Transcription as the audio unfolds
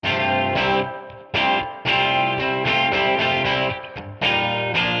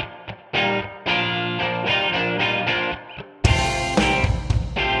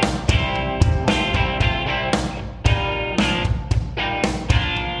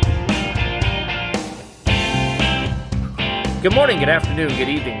Good morning, good afternoon, good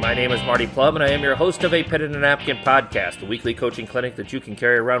evening. My name is Marty Plum, and I am your host of a Pen and a Napkin podcast, a weekly coaching clinic that you can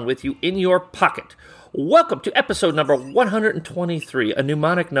carry around with you in your pocket. Welcome to episode number 123, a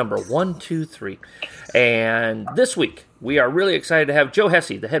mnemonic number 123. And this week, we are really excited to have Joe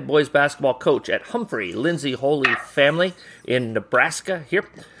Hesse, the head boys basketball coach at Humphery, Lindsay-Holy Family in Nebraska here.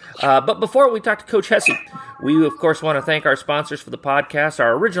 But before we talk to Coach Hesse, we, of course, want to thank our sponsors for the podcast.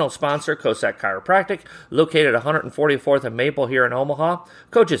 Our original sponsor, Cossack Chiropractic, located 144th and Maple here in Omaha.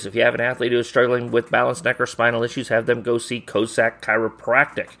 Coaches, if you have an athlete who is struggling with balance, neck, or spinal issues, have them go see Cossack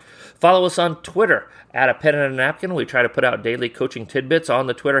Chiropractic. Follow us on Twitter at A Pen and a Napkin. We try to put out daily coaching tidbits on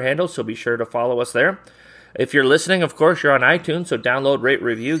the Twitter handle, so be sure to follow us there. If you're listening, of course, you're on iTunes, so download, rate,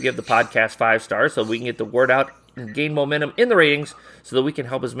 review, give the podcast 5 stars so we can get the word out and gain momentum in the ratings so that we can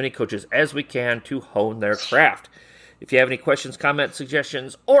help as many coaches as we can to hone their craft. If you have any questions, comments,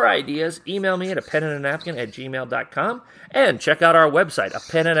 suggestions, or ideas, email me at apenandanapkin@gmail.com and check out our website,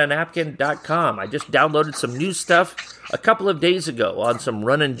 apenandanapkin.com. I just downloaded some new stuff a couple of days ago on some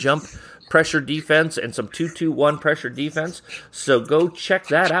run and jump pressure defense and some 2-2-1 pressure defense, so go check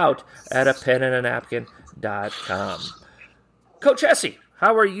that out at apenandanapkin.com. Coach Hesse,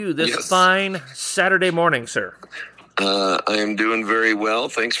 how are you this fine Saturday morning, sir? I am doing very well.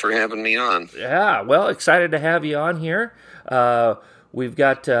 Thanks for having me on. Yeah, well, excited to have you on here. We've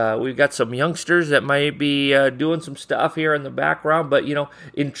got some youngsters that might be doing some stuff here in the background, but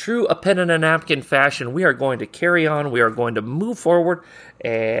in true a pen and a napkin fashion, we are going to carry on. We are going to move forward,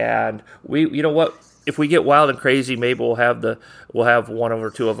 and if we get wild and crazy, maybe we'll have one or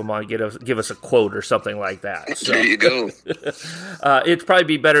two of them on give us a quote or something like that. So, there you go. It'd probably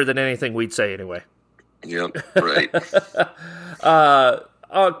be better than anything we'd say anyway. Yep, right.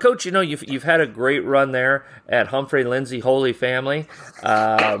 Coach, you've had a great run there at Humphery Lindsay-Holy Family,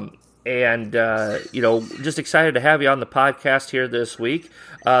 and just excited to have you on the podcast here this week.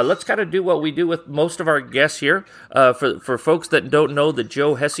 Let's kind of do what we do with most of our guests here. For folks that don't know the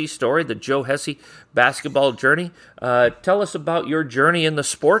Joe Hesse story, the Joe Hesse basketball journey, tell us about your journey in the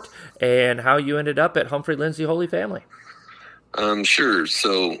sport and how you ended up at Humphery Lindsay-Holy Family. Sure.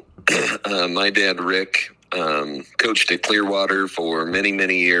 So my dad, Rick, coached at Clearwater for many,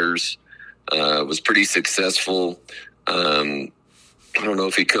 many years, was pretty successful. I don't know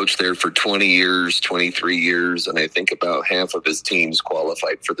if he coached there for 20 years, 23 years, and I think about half of his teams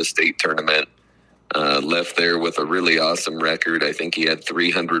qualified for the state tournament. Left there with a really awesome record. I think he had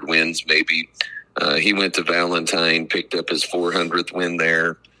 300 wins maybe. He went to Valentine, picked up his 400th win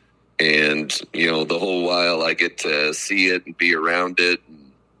there. And, the whole while I get to see it and be around it,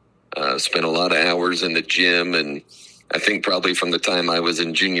 and spent a lot of hours in the gym. And I think probably from the time I was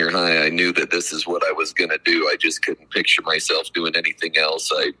in junior high, I knew that this is what I was going to do. I just couldn't picture myself doing anything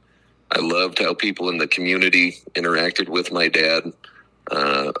else. I loved how people in the community interacted with my dad.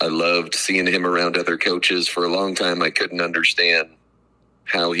 I loved seeing him around other coaches. For a long time, I couldn't understand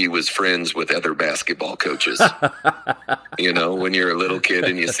how he was friends with other basketball coaches. When you're a little kid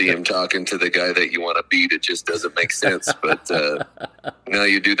and you see him talking to the guy that you want to beat, it just doesn't make sense. But now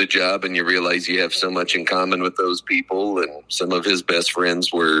you do the job and you realize you have so much in common with those people. And some of his best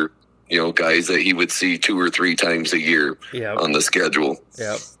friends were, guys that he would see 2 or 3 times a year on the schedule.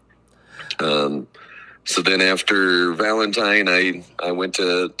 Yep. So then after Valentine, I went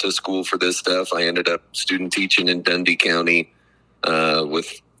to school for this stuff. I ended up student teaching in Dundee County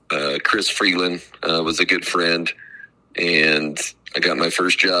with Chris Freeland, was a good friend. And I got my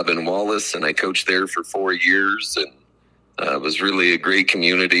first job in Wallace, and I coached there for 4 years, and it was really a great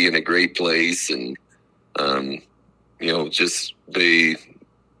community and a great place. And,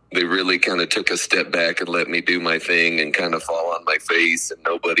 they really kind of took a step back and let me do my thing and kind of fall on my face, and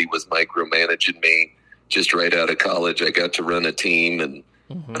nobody was micromanaging me. Just right out of college, I got to run a team, and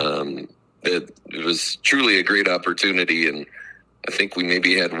it was truly a great opportunity. And I think we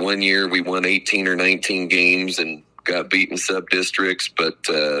maybe had 1 year we won 18 or 19 games and got beaten sub-districts, but,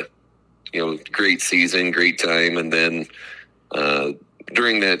 great season, great time. And then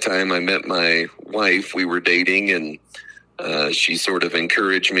during that time, I met my wife. We were dating, and she sort of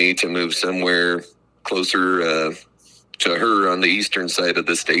encouraged me to move somewhere closer to her on the eastern side of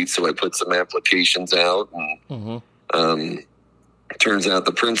the state. So I put some applications out, and turns out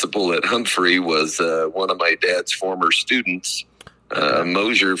the principal at Humphery was one of my dad's former students,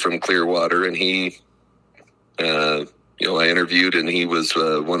 Mosier from Clearwater, and he I interviewed, and he was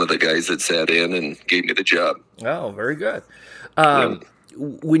one of the guys that sat in and gave me the job. Oh, very good.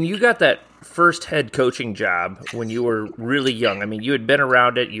 When you got that first head coaching job when you were really young, I mean, you had been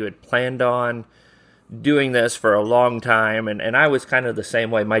around it, you had planned on doing this for a long time, and I was kind of the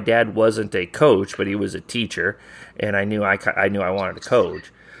same way. My dad wasn't a coach, but he was a teacher, and I knew I wanted to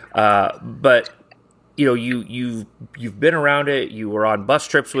coach. But you've been around it. You were on bus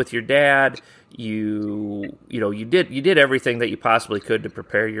trips with your dad. You did everything that you possibly could to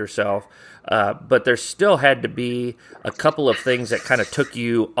prepare yourself. But there still had to be a couple of things that kind of took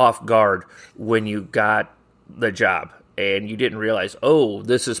you off guard when you got the job. And you didn't realize, oh,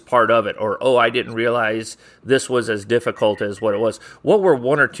 this is part of it, or, oh, I didn't realize this was as difficult as what it was. What were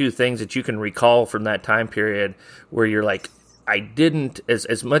one or two things that you can recall from that time period where you're like, I didn't,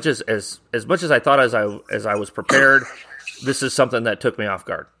 as much as I thought as I was prepared, this is something that took me off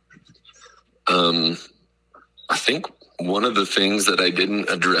guard? I think one of the things that I didn't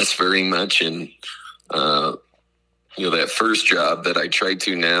address very much in, that first job that I tried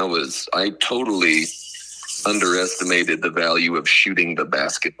to now was I totally underestimated the value of shooting the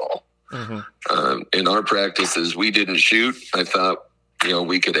basketball. Mm-hmm. In our practices, we didn't shoot. I thought,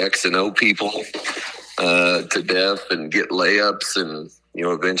 we could X and O people to death and get layups, and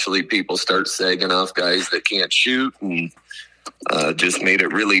eventually people start sagging off guys that can't shoot, and just made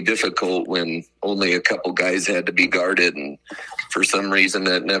it really difficult when only a couple guys had to be guarded. And for some reason,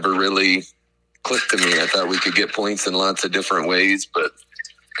 that never really clicked to me. I thought we could get points in lots of different ways, but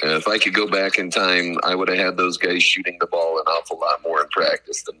if I could go back in time, I would have had those guys shooting the ball an awful lot more in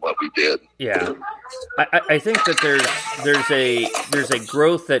practice than what we did. Yeah, I think that there's a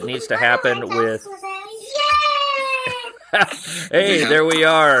growth that needs to happen with. Hey, there we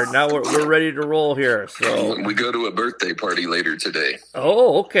are. Now we're ready to roll here. So we go to a birthday party later today.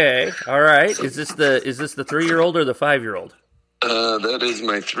 Oh, okay, all right. Is this the 3-year-old or the 5-year-old? That is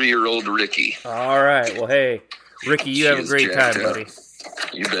my 3-year-old Ricky. All right. Well, hey, Ricky, you have a great time, buddy.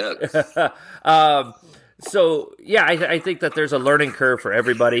 You bet. So, yeah, I think that there's a learning curve for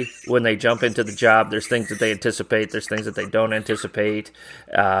everybody when they jump into the job. There's things that they anticipate. There's things that they don't anticipate.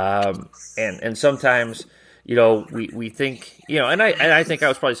 And sometimes, we think, and I think I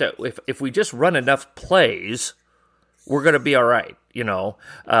was probably saying, if we just run enough plays, we're going to be all right, Yep.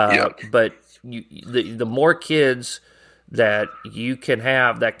 But the more kids that you can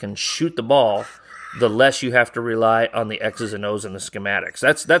have that can shoot the ball, the less you have to rely on the X's and O's and the schematics.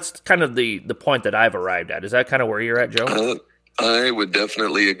 That's kind of the point that I've arrived at. Is that kind of where you're at, Joe? I would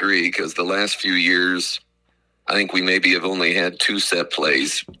definitely agree, because the last few years, I think we maybe have only had 2 set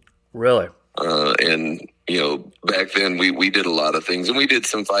plays. Really? And, back then we did a lot of things, and we did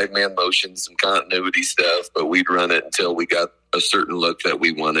some 5-man motions, some continuity stuff, but we'd run it until we got a certain look that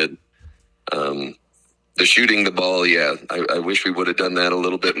we wanted. The shooting the ball, yeah, I wish we would have done that a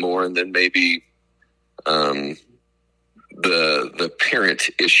little bit more, and then maybe the parent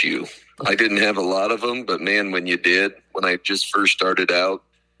issue. I didn't have a lot of them, but man, when you did, when I just first started out,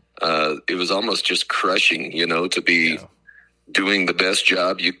 it was almost just crushing, to be doing the best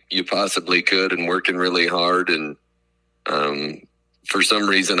job you possibly could and working really hard. And for some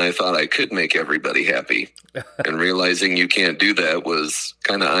reason, I thought I could make everybody happy, and realizing you can't do that was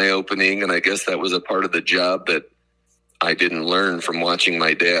kind of eye-opening. And I guess that was a part of the job that I didn't learn from watching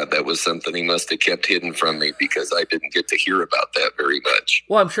my dad. That was something he must have kept hidden from me, because I didn't get to hear about that very much.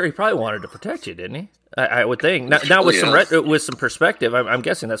 Well, I'm sure he probably wanted to protect you, didn't he? I would think. Now with some perspective, I'm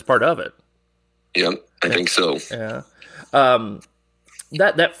guessing that's part of it. Yeah, I think so. Yeah.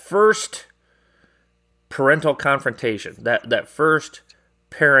 That first parental confrontation, that first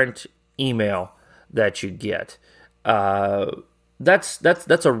parent email that you get,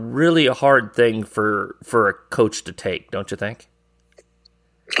 that's a really hard thing for a coach to take, don't you think?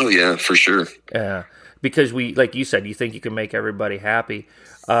 Oh yeah, for sure. Yeah, because like you said, you think you can make everybody happy.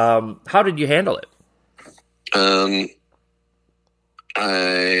 How did you handle it?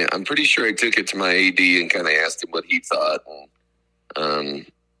 I'm pretty sure I took it to my AD and kind of asked him what he thought.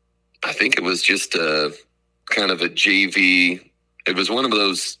 I think it was just a kind of a JV. It was one of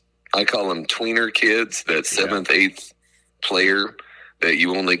those, I call them tweener kids, that 7th, 8th player that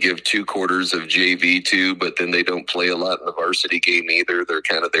you only give 2 quarters of JV to, but then they don't play a lot in the varsity game either. They're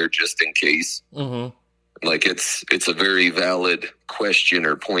kind of there just in case. Mm-hmm. Like it's a very valid question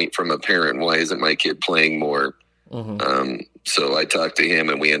or point from a parent. Why isn't my kid playing more? Mm-hmm. So I talked to him,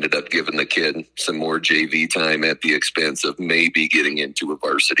 and we ended up giving the kid some more JV time at the expense of maybe getting into a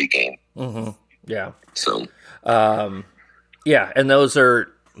varsity game. Mm-hmm. Yeah. So, yeah, and those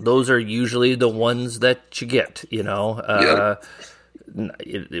are usually the ones that you get.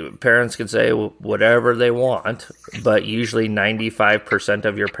 Parents can say whatever they want, but usually 95%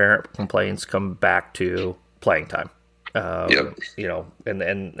 of your parent complaints come back to playing time. And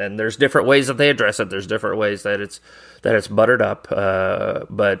there's different ways that they address it. There's different ways that it's buttered up.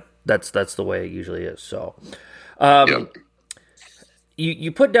 But That's the way it usually is. So, Yep.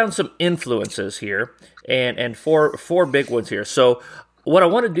 you put down some influences here, and four big ones here. So, what I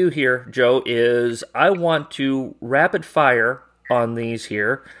want to do here, Joe, is I want to rapid fire on these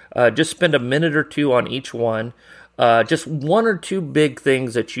here. Just spend a minute or two on each one. Just one or two big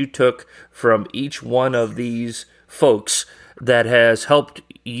things that you took from each one of these folks that has helped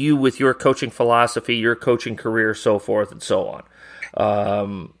you with your coaching philosophy, your coaching career, so forth and so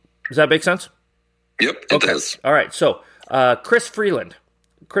on. Does that make sense? Yep, it does. All right. So, Chris Freeland.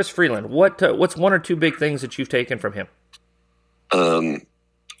 What's one or two big things that you've taken from him?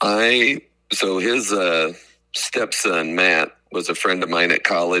 His stepson, Matt, was a friend of mine at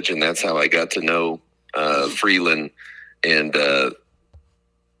college, and that's how I got to know Freeland, and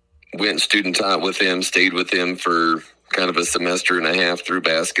went student taught with him, stayed with him for kind of a semester and a half through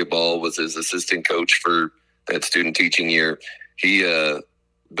basketball, was his assistant coach for that student teaching year. He,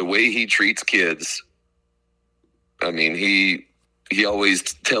 the way he treats kids, I mean, he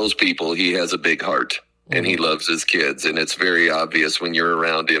always tells people he has a big heart and he loves his kids. And it's very obvious when you're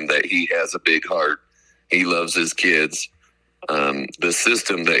around him that he has a big heart. He loves his kids. The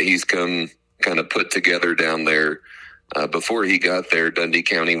system that he's come kind of put together down there, before he got there, Dundee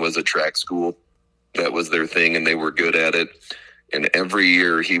County was a track school. That was their thing, and they were good at it. And every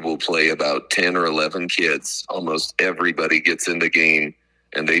year he will play about 10 or 11 kids. Almost everybody gets in the game,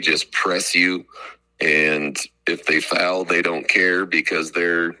 and they just press you. And if they foul, they don't care because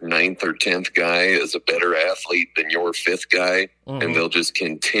their 9th or 10th guy is a better athlete than your 5th guy. Mm-hmm. And they'll just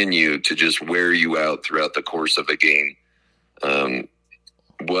continue to just wear you out throughout the course of a game.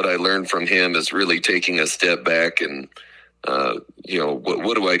 What I learned from him is really taking a step back and,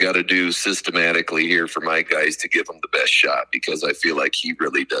 what do I got to do systematically here for my guys to give them the best shot? Because I feel like he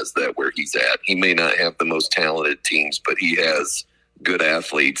really does that where he's at. He may not have the most talented teams, but he has good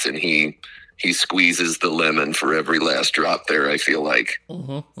athletes, and he squeezes the lemon for every last drop there, I feel like.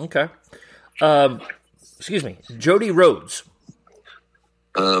 Mm-hmm. Okay. Excuse me. Jody Rhodes.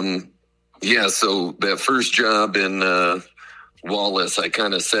 So that first job in Wallace, I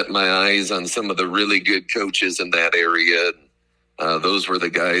kind of set my eyes on some of the really good coaches in that area. Those were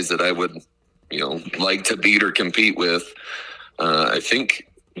the guys that I would, like to beat or compete with. I think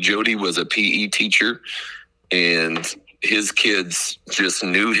Jody was a PE teacher, and his kids just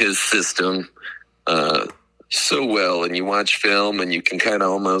knew his system so well. And you watch film and you can kind of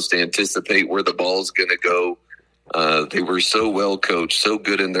almost anticipate where the ball's going to go. They were so well coached, so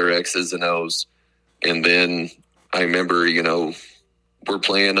good in their X's and O's. And then I remember, we're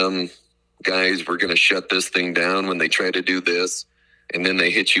playing them, guys, we're going to shut this thing down when they try to do this. And then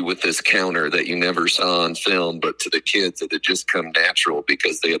they hit you with this counter that you never saw on film, but to the kids it had just come natural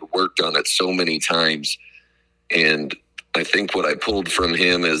because they had worked on it so many times. And I think what I pulled from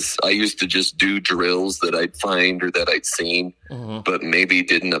him is I used to just do drills that I'd find or that I'd seen, but maybe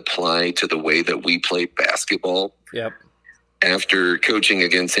didn't apply to the way that we played basketball. Yep. After coaching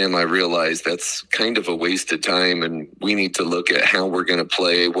against him, I realized that's kind of a waste of time, and we need to look at how we're going to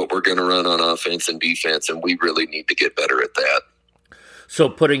play, what we're going to run on offense and defense, and we really need to get better at that. So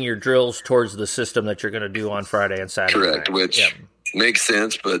putting your drills towards the system that you're going to do on Friday and Saturday. Correct, which makes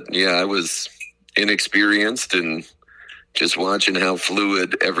sense, but I was inexperienced, and just watching how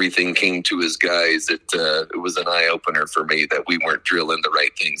fluid everything came to his guys, it was an eye-opener for me that we weren't drilling the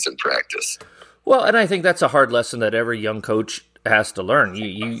right things in practice. Well, and I think that's a hard lesson that every young coach has to learn.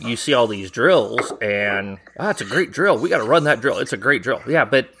 You see all these drills, and it's a great drill. We got to run that drill. It's a great drill. Yeah,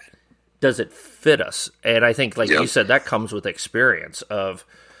 but does it fit us? And I think, like you said, that comes with experience of,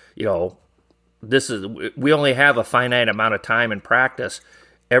 we only have a finite amount of time in practice.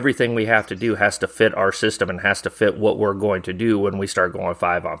 Everything we have to do has to fit our system and has to fit what we're going to do when we start going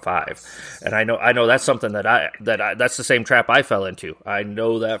 5-on-5. And I know that's something that's the same trap I fell into. I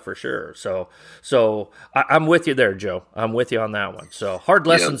know that for sure. So I'm with you there, Joe. I'm with you on that one. So hard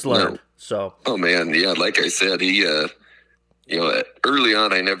lessons learned. So. Oh man. Yeah. Like I said, he, early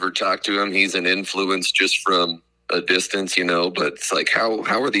on, I never talked to him. He's an influence just from a distance, but it's like, how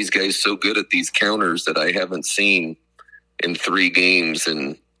are these guys so good at these counters that I haven't seen in 3 games?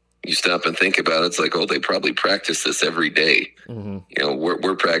 And you stop and think about it, it's like, they probably practice this every day. Mm-hmm.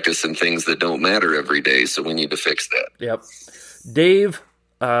 We're practicing things that don't matter every day, so we need to fix that. Yep. Dave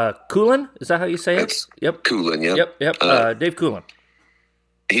Coolin, is that how you say it? Yep. Coolin, yep. Dave Coolin.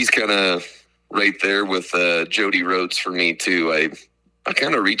 He's kind of right there with Jody Rhodes for me too. I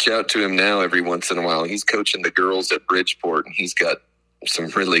kind of reach out to him now every once in a while. He's coaching the girls at Bridgeport, and he's got some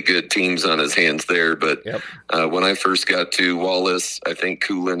really good teams on his hands there. But when I first got to Wallace, I think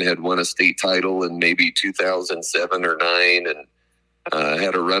Coolin had won a state title in maybe 2007 or 9. And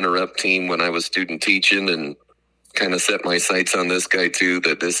Had a runner-up team when I was student teaching, and kind of set my sights on this guy too,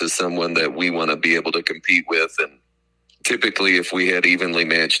 that this is someone that we want to be able to compete with. And typically if we had evenly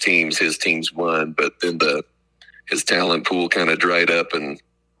matched teams, his teams won, but then his talent pool kind of dried up, and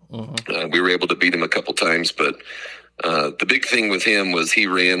we were able to beat him a couple times. But the big thing with him was he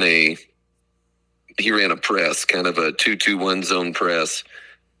ran a press, kind of a 2-2-1 zone press.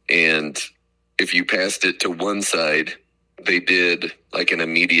 And if you passed it to one side, they did like an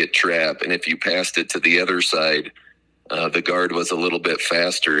immediate trap. And if you passed it to the other side, the guard was a little bit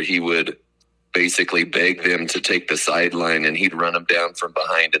faster. He would basically beg them to take the sideline, and he'd run them down from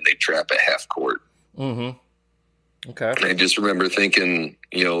behind, and they'd trap at half court. Okay. And I just remember thinking,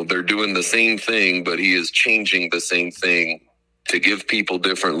 they're doing the same thing, but he is changing the same thing to give people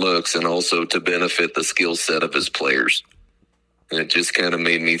different looks and also to benefit the skill set of his players. And it just kind of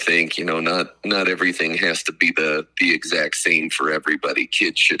made me think, not everything has to be the exact same for everybody.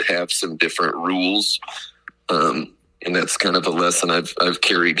 Kids should have some different rules. And that's kind of a lesson I've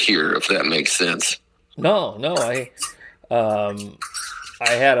carried here, if that makes sense. No, I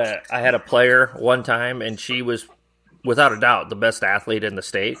had a player one time, and she was without a doubt the best athlete in the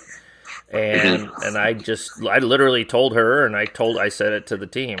state. And I literally told her, and I said it to the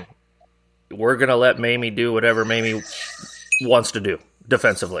team, we're going to let Mamie do whatever Mamie wants to do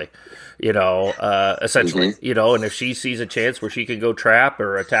defensively, essentially, and if she sees a chance where she can go trap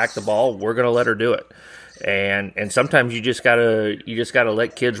or attack the ball, we're going to let her do it. And sometimes you just gotta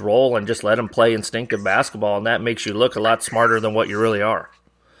let kids roll and just let them play instinctive basketball, and that makes you look a lot smarter than what you really are.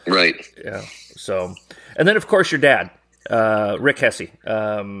 Right. Yeah. So, and then of course your dad, Rick Hesse,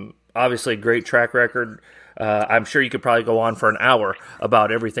 obviously great track record. I'm sure you could probably go on for an hour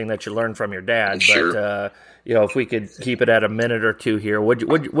about everything that you learned from your dad. Sure. But if we could keep it at a minute or two here, what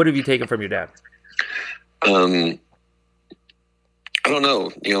have you taken from your dad? I don't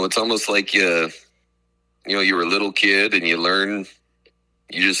know. It's almost like you're a little kid and you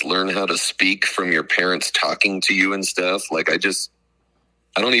just learn how to speak from your parents talking to you and stuff. Like I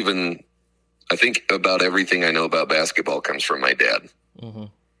think about everything I know about basketball comes from my dad.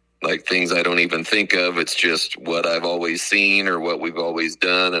 Like things I don't even think of. It's just what I've always seen or what we've always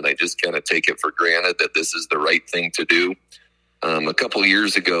done. And I just kind of take it for granted that this is the right thing to do. A couple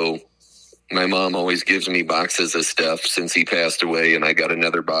years ago, my mom always gives me boxes of stuff since he passed away, and I got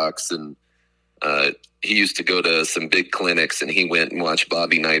another box. And he used to go to some big clinics, and he went and watched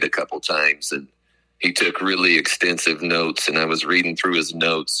Bobby Knight a couple times, and he took really extensive notes. And I was reading through his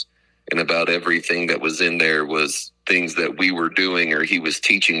notes, and about everything that was in there was things that we were doing or he was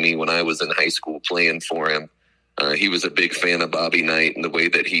teaching me when I was in high school playing for him. He was a big fan of Bobby Knight and the way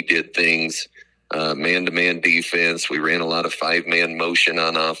that he did things, man-to-man defense. We ran a lot of 5-man motion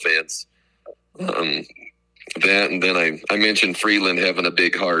on offense. That, and then I mentioned Freeland having a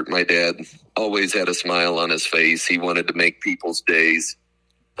big heart. My dad always had a smile on his face. He wanted to make people's days.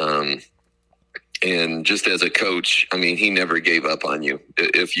 And just as a coach, he never gave up on you.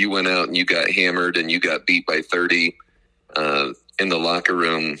 If you went out and you got hammered and you got beat by 30 in the locker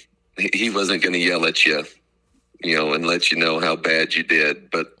room, he wasn't going to yell at you, and let you know how bad you did.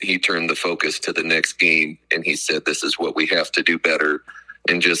 But he turned the focus to the next game, and he said, this is what we have to do better.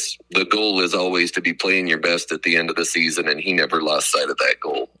 And just the goal is always to be playing your best at the end of the season, and he never lost sight of that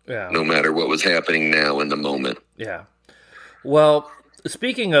goal, no matter what was happening now in the moment. Yeah. Well,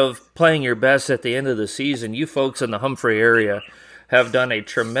 speaking of playing your best at the end of the season, you folks in the Humphery area have done a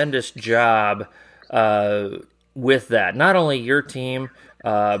tremendous job with that. Not only your team,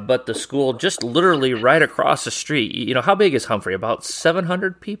 but the school just literally right across the street. How big is Humphery? About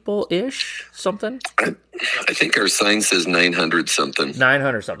 700 people-ish, something? I think our sign says 900 something.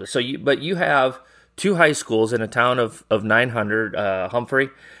 900 something. So, you have two high schools in a town of 900, Humphery,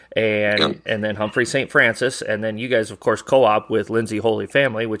 and then Humphery St. Francis, and then you guys, of course, co-op with Lindsay-Holy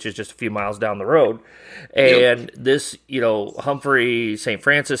Family, which is just a few miles down the road. And this, Humphery St.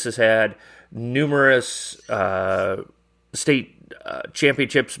 Francis has had numerous state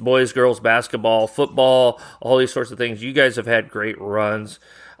championships, boys, girls, basketball, football, all these sorts of things. You guys have had great runs.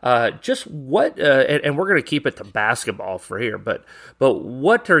 Just what, and we're going to keep it to basketball for here, but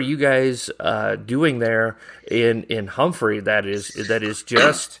what are you guys doing there in Humphery that is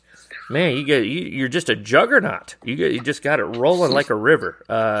just, man, you're just a juggernaut. You just got it rolling like a river.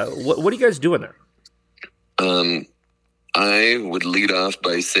 What are you guys doing there? I would lead off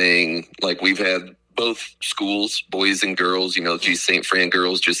by saying, like, we've had both schools, boys and girls. St. Fran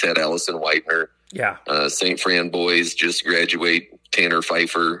girls just had Allison Whitener. Yeah. St. Fran boys just graduate Tanner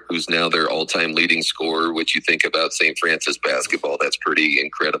Pfeiffer, who's now their all-time leading scorer, which you think about St. Francis basketball, that's pretty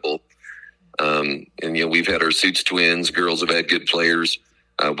incredible. And, we've had our Suits twins. Girls have had good players.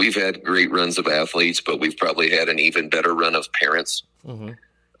 We've had great runs of athletes, but we've probably had an even better run of parents.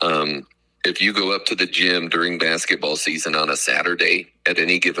 If you go up to the gym during basketball season on a Saturday at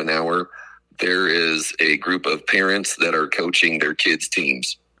any given hour, there is a group of parents that are coaching their kids'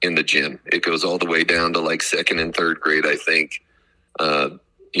 teams in the gym. It goes all the way down to like second and third grade, I think. The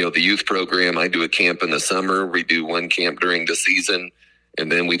youth program, I do a camp in the summer. We do one camp during the season.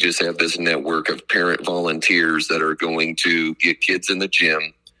 And then we just have this network of parent volunteers that are going to get kids in the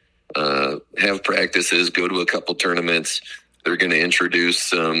gym, have practices, go to a couple tournaments. They're going to introduce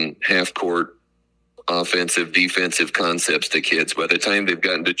some half-court offensive, defensive concepts to kids. By the time they've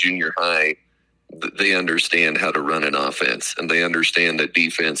gotten to junior high, they understand how to run an offense, and they understand that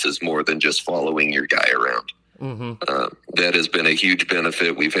defense is more than just following your guy around. That has been a huge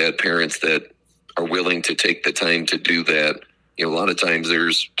benefit. We've had parents that are willing to take the time to do that. A lot of times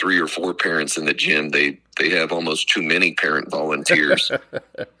there's 3 or 4 parents in the gym. They have almost too many parent volunteers.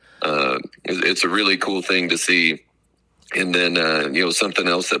 It's a really cool thing to see. And then, something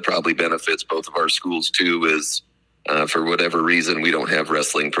else that probably benefits both of our schools too is, for whatever reason, we don't have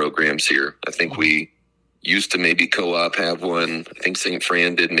wrestling programs here. I think we used to maybe co-op have one. I think St.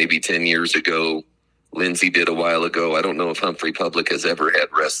 Fran did maybe 10 years ago. Lindsay did a while ago. I don't know if Humphery Public has ever had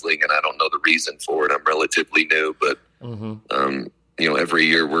wrestling, and I don't know the reason for it. I'm relatively new, but every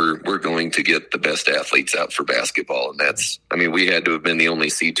year we're going to get the best athletes out for basketball, and we had to have been the only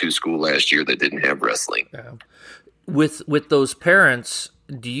C2 school last year that didn't have wrestling. Yeah. With those parents,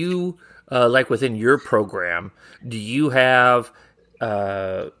 do you like within your program? Do you have,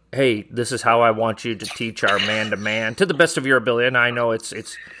 hey, this is how I want you to teach our man-to-man to the best of your ability? And I know it's.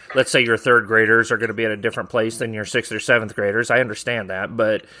 Let's say your third graders are going to be at a different place than your sixth or seventh graders. I understand that,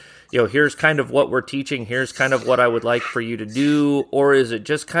 but here's kind of what we're teaching. Here's kind of what I would like for you to do. Or is it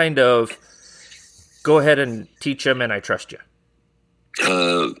just kind of go ahead and teach them and I trust you?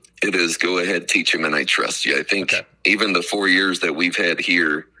 It is go ahead, teach them and I trust you. I think even the 4 years that we've had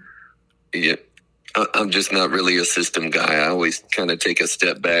here, I'm just not really a system guy. I always kind of take a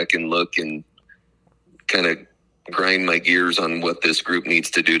step back and look and kind of grind my gears on what this group needs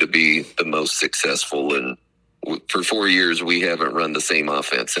to do to be the most successful. And for 4 years, we haven't run the same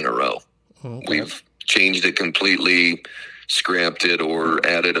offense in a row. We've changed it completely, scrapped it, or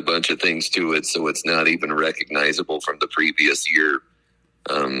added a bunch of things to it so it's not even recognizable from the previous year.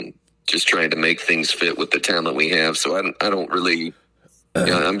 Just trying to make things fit with the talent we have. So I don't really,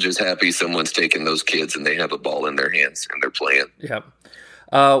 I'm just happy someone's taking those kids and they have a ball in their hands and they're playing. Yep.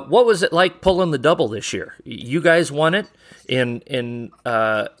 What was it like pulling the double this year? You guys won it in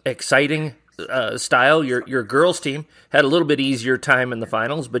exciting style. Your girls team had a little bit easier time in the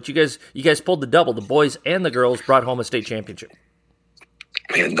finals, but you guys pulled the double. The boys and the girls brought home a state championship.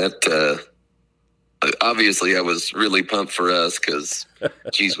 Man, that obviously I was really pumped for us because,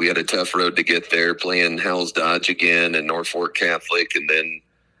 geez, we had a tough road to get there, playing Howells Dodge again and Norfolk Catholic, and then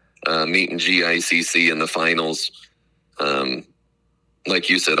meeting GICC in the finals.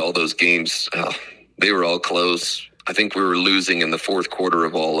 Like you said, all those games, they were all close. I think we were losing in the fourth quarter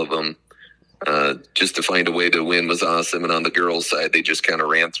of all of them. Just to find a way to win was awesome. And on the girls' side, they just kind of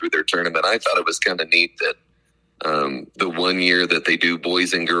ran through their tournament. I thought it was kind of neat that the 1 year that they do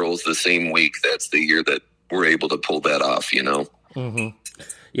boys and girls the same week, that's the year that we're able to pull that off,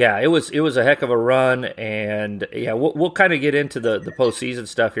 Yeah, it was a heck of a run. And, yeah, we'll kind of get into the postseason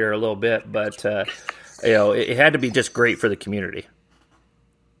stuff here a little bit. But, it had to be just great for the community.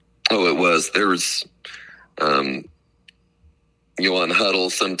 Oh, it was. There was, on Huddle,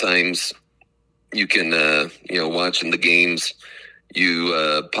 sometimes you can, watching the games,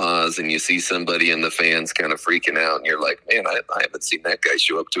 you pause and you see somebody in the fans kind of freaking out, and you're like, man, I haven't seen that guy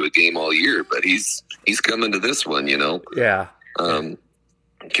show up to a game all year, but he's coming to this one, Yeah.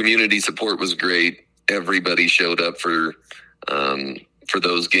 Community support was great. Everybody showed up for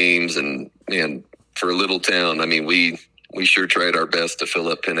those games, and man, for a little town, we sure tried our best to fill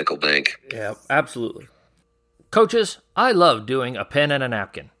up Pinnacle Bank. Yeah, absolutely. Coaches, I love doing a pen and a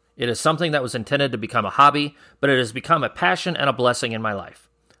napkin. It is something that was intended to become a hobby, but it has become a passion and a blessing in my life.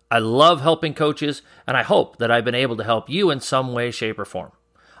 I love helping coaches, and I hope that I've been able to help you in some way, shape, or form.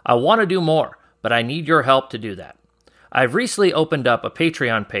 I want to do more, but I need your help to do that. I've recently opened up a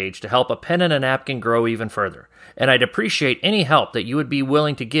Patreon page to help a pen and a napkin grow even further, and I'd appreciate any help that you would be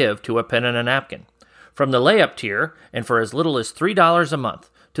willing to give to a pen and a napkin. From the layup tier, and for as little as $3 a month,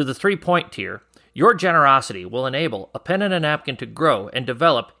 to the 3-point tier, your generosity will enable a pen and a napkin to grow and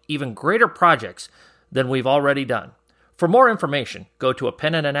develop even greater projects than we've already done. For more information, go to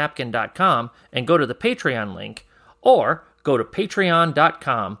apenandanapkin.com and go to the Patreon link, or go to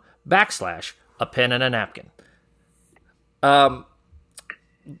patreon.com /a-pen-and-a-napkin.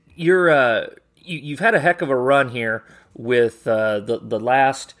 You've had a heck of a run here with the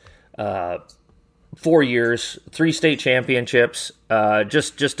last 4 years, 3 state championships,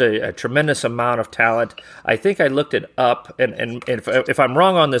 just a tremendous amount of talent. I think I looked it up, and if I'm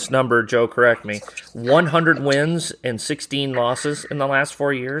wrong on this number, Joe, correct me. 100 wins and 16 losses in the last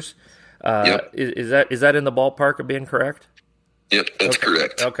 4 years. Yep. Is that in the ballpark of being correct? Yep, that's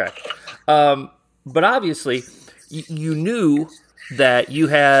correct. Okay. But obviously, you knew that you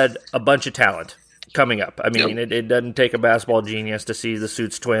had a bunch of talent coming up. I mean, it doesn't take a basketball genius to see the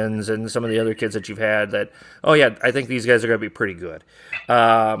Suits twins and some of the other kids that you've had that, oh yeah, I think these guys are going to be pretty good.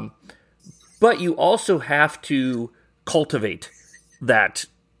 But you also have to cultivate that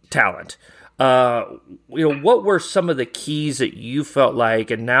talent. What were some of the keys that you felt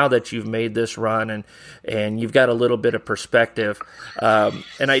like, and now that you've made this run and you've got a little bit of perspective,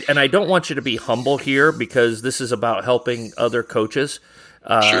 and I don't want you to be humble here because this is about helping other coaches.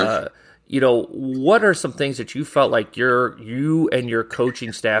 Sure. What are some things that you felt like you and your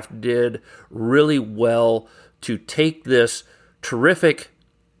coaching staff did really well to take this terrific,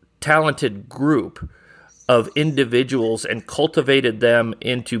 talented group of individuals and cultivated them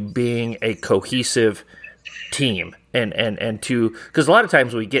into being a cohesive team and to, because a lot of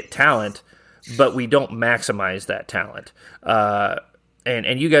times we get talent, but we don't maximize that talent.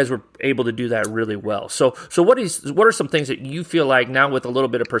 And you guys were able to do that really well. So what are some things that you feel like now with a little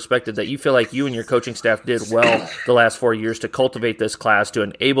bit of perspective that you feel like you and your coaching staff did well the last 4 years to cultivate this class to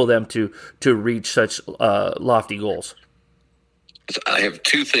enable them to reach such lofty goals? I have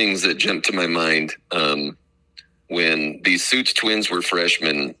 2 things that jump to my mind. When these Suits twins were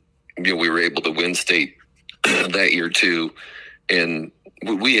freshmen, we were able to win state that year too. And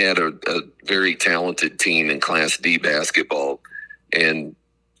we had a very talented team in Class D basketball. And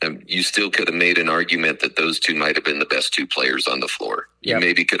you still could have made an argument that those 2 might have been the best 2 players on the floor. Yep. You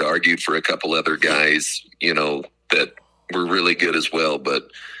maybe could have argued for a couple other guys, that were really good as well. But,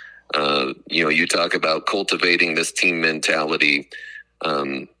 you talk about cultivating this team mentality.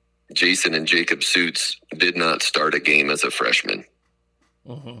 Jason and Jacob Suits did not start a game as a freshman.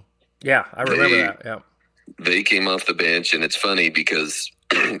 Mm-hmm. Yeah, I remember that. Yeah. They came off the bench, and it's funny because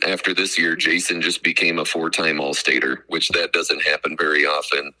after this year, Jason just became a 4-time All-Stater, which that doesn't happen very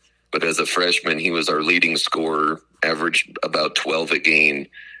often. But as a freshman, he was our leading scorer, averaged about 12 a game,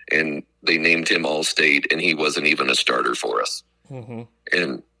 and they named him All-State, and he wasn't even a starter for us. Mm-hmm.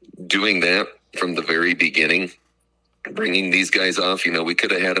 And doing that from the very beginning, bringing these guys off, we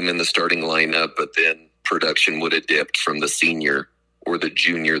could have had them in the starting lineup, but then production would have dipped from the senior or the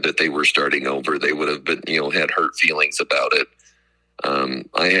junior that they were starting over. They would have been, had hurt feelings about it.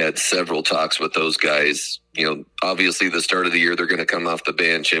 I had several talks with those guys. Obviously the start of the year, they're going to come off the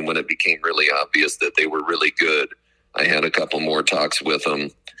bench. And when it became really obvious that they were really good, I had a couple more talks with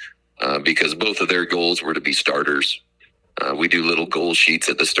them because both of their goals were to be starters. We do little goal sheets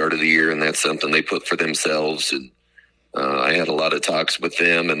at the start of the year, and that's something they put for themselves. And I had a lot of talks with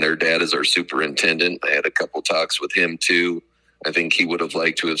them, and their dad is our superintendent. I had a couple talks with him too. I think he would have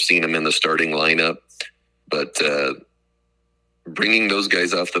liked to have seen him in the starting lineup, but bringing those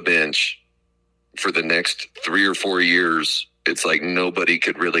guys off the bench for the next 3 or 4 years, it's like nobody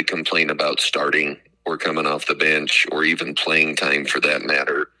could really complain about starting or coming off the bench or even playing time for that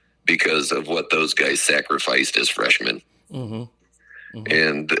matter because of what those guys sacrificed as freshmen. Mm-hmm. Mm-hmm.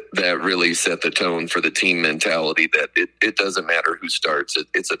 And that really set the tone for the team mentality that it doesn't matter who starts.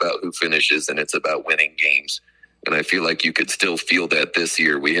 It's about who finishes, and it's about winning games. And I feel like you could still feel that this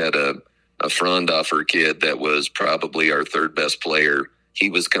year. We had a Frondoffer kid that was probably our 3rd best player. He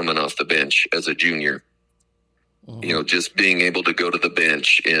was coming off the bench as a junior. Mm-hmm. Just being able to go to the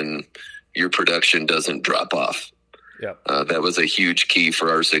bench and your production doesn't drop off. Yep. That was a huge key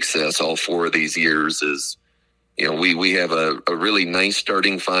for our success all 4 of these years is, we have a really nice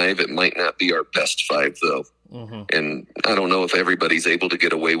starting 5. It might not be our best 5 though. Mm-hmm. And I don't know if everybody's able to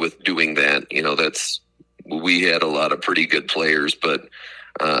get away with doing that. We had a lot of pretty good players, but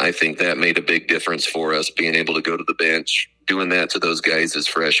I think that made a big difference for us being able to go to the bench, doing that to those guys as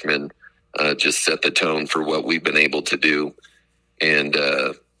freshmen, just set the tone for what we've been able to do. And,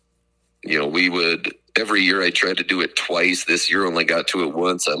 we would, every year I tried to do it twice. This year only got to it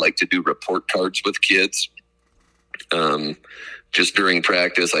once. I like to do report cards with kids. Just during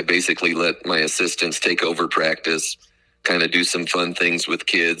practice, I basically let my assistants take over practice, kind of do some fun things with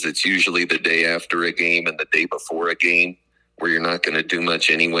kids. It's usually the day after a game and the day before a game where you're not going to do much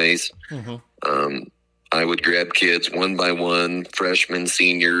anyways. Mm-hmm. I would grab kids one by one, freshmen,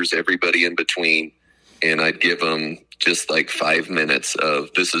 seniors, everybody in between, and I'd give them just like 5 minutes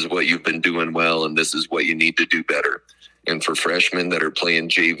of this is what you've been doing well and this is what you need to do better. And for freshmen that are playing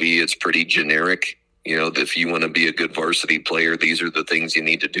JV, it's pretty generic. If you want to be a good varsity player, these are the things you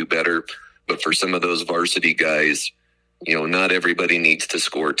need to do better. But for some of those varsity guys, not everybody needs to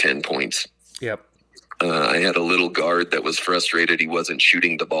score 10 points. Yep. I had a little guard that was frustrated. He wasn't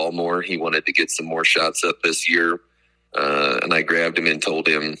shooting the ball more. He wanted to get some more shots up this year. And I grabbed him and told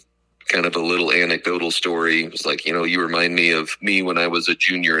him kind of a little anecdotal story. It was like, you remind me of me when I was a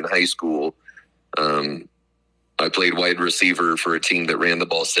junior in high school. I played wide receiver for a team that ran the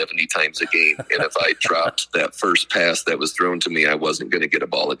ball 70 times a game. And if I dropped that first pass that was thrown to me, I wasn't going to get a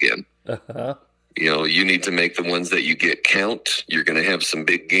ball again. Uh-huh. You need to make the ones that you get count. You're going to have some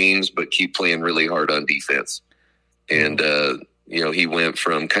big games, but keep playing really hard on defense. And, he went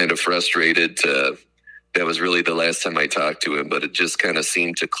from kind of frustrated to that was really the last time I talked to him, but it just kind of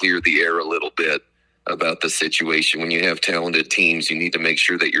seemed to clear the air a little bit about the situation. When you have talented teams, you need to make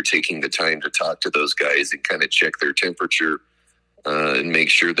sure that you're taking the time to talk to those guys and kind of check their temperature and make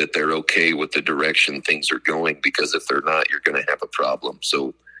sure that they're okay with the direction things are going, because if they're not, you're going to have a problem.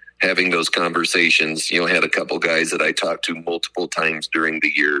 So having those conversations, had a couple guys that I talked to multiple times during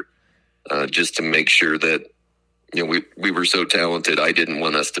the year just to make sure that, we were so talented. I didn't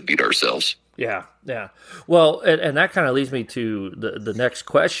want us to beat ourselves. Yeah. Well, and that kind of leads me to the next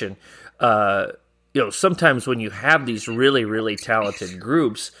question. Sometimes when you have these really, really talented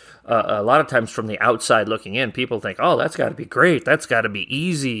groups, a lot of times from the outside looking in, people think, oh, that's got to be great. That's got to be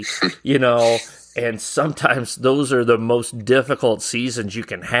easy, And sometimes those are the most difficult seasons you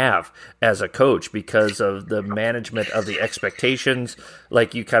can have as a coach because of the management of the expectations,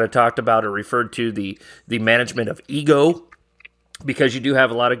 like you kind of talked about or referred to, the management of ego, because you do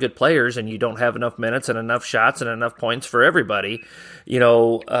have a lot of good players and you don't have enough minutes and enough shots and enough points for everybody.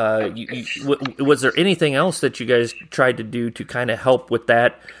 Was there anything else that you guys tried to do to kind of help with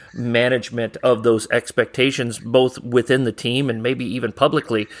that management of those expectations, both within the team and maybe even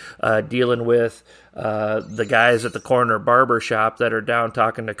publicly, dealing with the guys at the corner barber shop that are down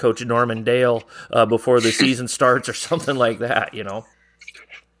talking to Coach Norman Dale before the season starts or something like that,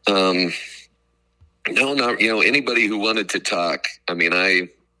 No, not, anybody who wanted to talk. I mean, I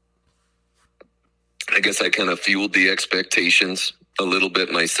guess I kind of fueled the expectations a little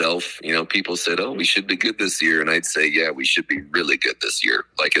bit myself. People said, oh, we should be good this year. And I'd say, yeah, we should be really good this year.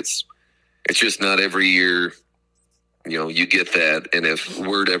 Like it's just not every year, you get that. And if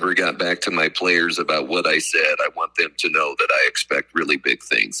word ever got back to my players about what I said, I want them to know that I expect really big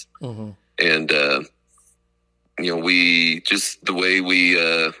things. Mm-hmm. And, we just the way we,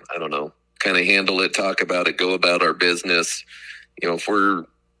 kind of handle it, talk about it, go about our business. If we're,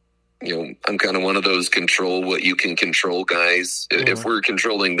 I'm kind of one of those control what you can control guys. Mm-hmm. If we're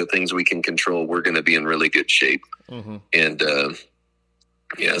controlling the things we can control, we're going to be in really good shape. Mm-hmm. And,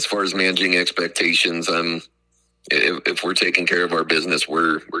 as far as managing expectations, if we're taking care of our business,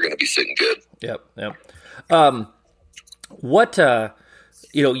 we're going to be sitting good. Yep. What,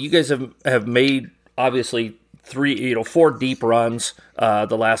 you guys have made obviously 4 deep runs,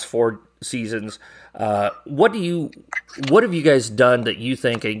 the last 4 seasons. What have you guys done that you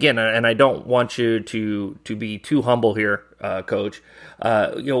think, again, and I don't want you to be too humble here, Coach,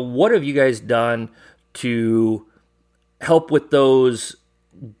 what have you guys done to help with those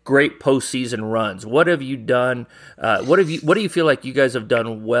great postseason runs? What have you done? What do you feel like you guys have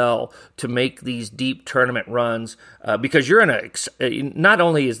done well to make these deep tournament runs? Because you're not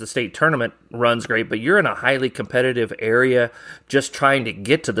only is the state tournament runs great, but you're in a highly competitive area, just trying to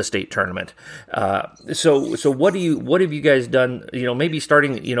get to the state tournament. So what have you guys done? Maybe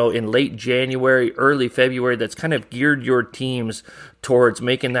starting in late January, early February, that's kind of geared your teams towards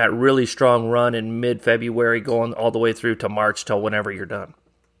making that really strong run in mid-February, going all the way through to March till whenever you're done.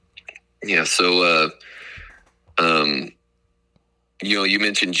 Yeah. So, you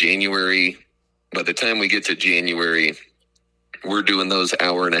mentioned January. By the time we get to January, we're doing those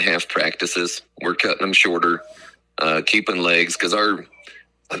 1.5-hour practices. We're cutting them shorter, keeping legs. Cause I'm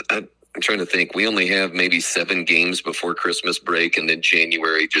trying to think, we only have maybe 7 games before Christmas break, and then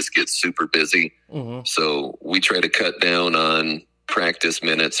January just gets super busy. Mm-hmm. So we try to cut down on practice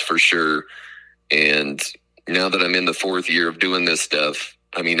minutes for sure. And now that I'm in the 4th year of doing this stuff,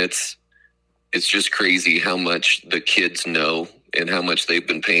 I mean, it's just crazy how much the kids know and how much they've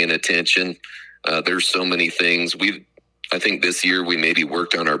been paying attention. There's so many things. I think this year we maybe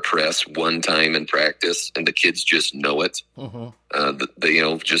worked on our press 1 time in practice, and the kids just know it. Mm-hmm.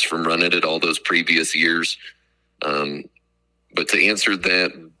 They, just from running it all those previous years. But to answer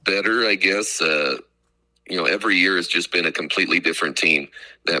that better, I guess, every year has just been a completely different team.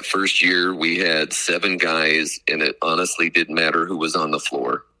 That first year we had 7 guys, and it honestly didn't matter who was on the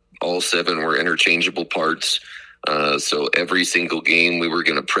floor. All 7 were interchangeable parts. So every single game we were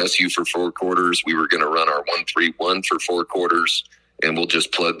going to press you for 4 quarters. We were going to run our 1-3-1 for 4 quarters, and we'll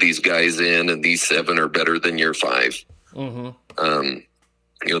just plug these guys in, and these 7 are better than your 5. Mm-hmm.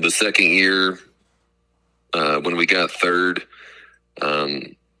 The second year, when we got third,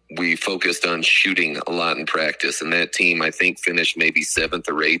 we focused on shooting a lot in practice, and that team, I think, finished maybe 7th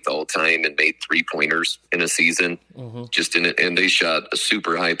or 8th all time and made 3-pointers in a season. Mm-hmm. And they shot a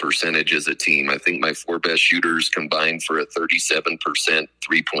super high percentage as a team. I think my 4 best shooters combined for a 37%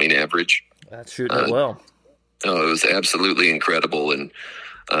 3-point average. That's shooting it well. Oh, it was absolutely incredible. And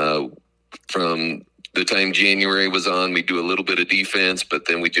from the time January was on, we do a little bit of defense, but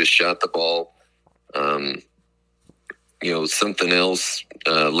then we just shot the ball. Something else,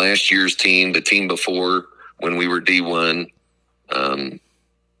 last year's team, the team before when we were D1,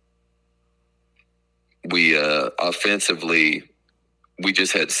 we offensively, we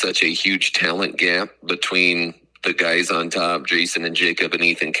just had such a huge talent gap between the guys on top, Jason and Jacob and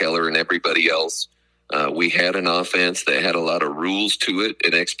Ethan Keller and everybody else. We had an offense that had a lot of rules to it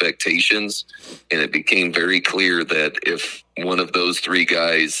and expectations, and it became very clear that if one of those 3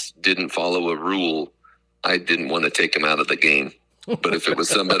 guys didn't follow a rule, I didn't want to take him out of the game. But if it was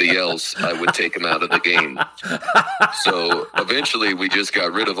somebody else, I would take him out of the game. So eventually we just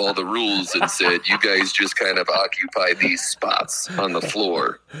got rid of all the rules and said, you guys just kind of occupy these spots on the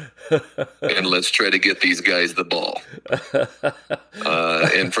floor, and let's try to get these guys the ball.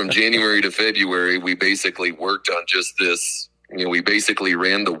 And from January to February, we basically worked on just this. We basically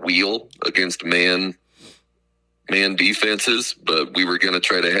ran the wheel against man defenses, but we were going to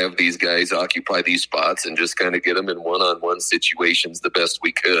try to have these guys occupy these spots and just kind of get them in one-on-one situations the best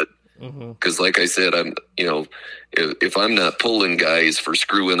we could. Because like I said, if I'm not pulling guys for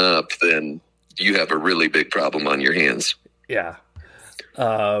screwing up, then you have a really big problem on your hands. Yeah.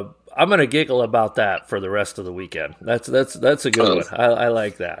 I'm going to giggle about that for the rest of the weekend. That's a good one. I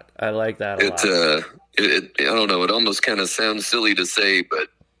like that. I like that a lot. I don't know. It almost kind of sounds silly to say, but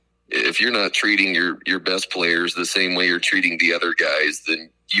if you're not treating your best players the same way you're treating the other guys, then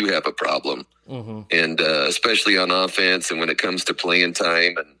you have a problem. Mm-hmm. And especially on offense and when it comes to playing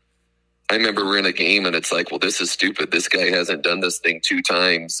time. And I remember we're in a game and it's like, well, this is stupid. This guy hasn't done this thing 2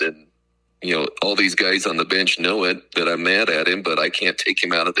 times. And, all these guys on the bench know it, that I'm mad at him, but I can't take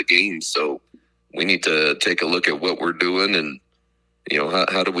him out of the game. So we need to take a look at what we're doing and,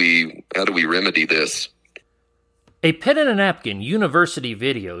 how do we remedy this? A Pen and a Napkin university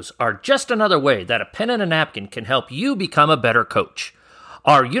videos are just another way that a pen and a napkin can help you become a better coach.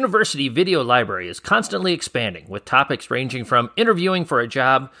 Our university video library is constantly expanding, with topics ranging from interviewing for a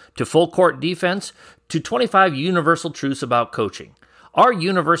job to full court defense to 25 universal truths about coaching. Our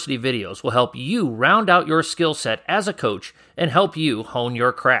university videos will help you round out your skill set as a coach and help you hone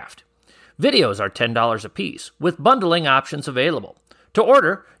your craft. Videos are $10 a piece, with bundling options available. To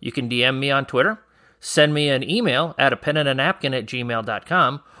order, you can DM me on Twitter, send me an email at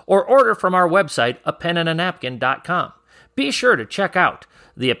apenandanapkin@gmail.com, or order from our website, apenandanapkin.com. Be sure to check out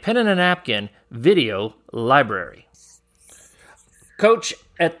the A Pen and a Napkin video library. Coach,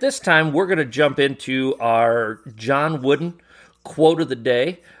 at this time, we're going to jump into our John Wooden quote of the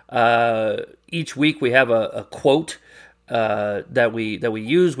day. Each week we have a quote that we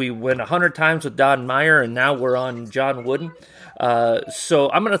use. We went 100 times with Don Meyer, and now we're on John Wooden. So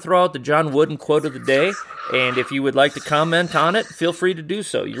I'm going to throw out the John Wooden quote of the day, and if you would like to comment on it, feel free to do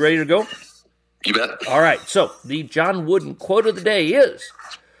so. You ready to go? You bet. All right, so the John Wooden quote of the day is,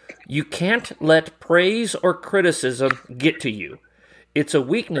 "You can't let praise or criticism get to you. It's a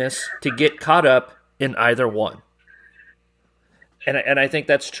weakness to get caught up in either one." And I think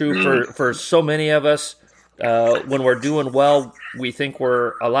that's true for so many of us. When we're doing well, we think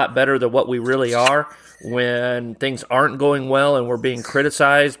we're a lot better than what we really are. When things aren't going well and we're being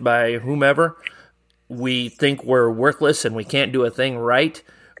criticized by whomever, we think we're worthless and we can't do a thing right.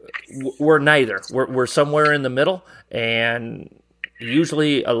 We're neither. We're somewhere in the middle, and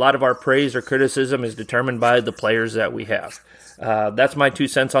usually a lot of our praise or criticism is determined by the players that we have. That's my 2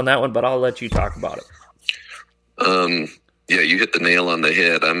 cents on that one, but I'll let you talk about it. Yeah, you hit the nail on the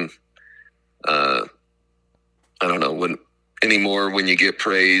head. I don't know when you get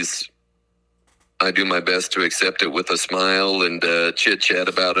praise, I do my best to accept it with a smile and chit chat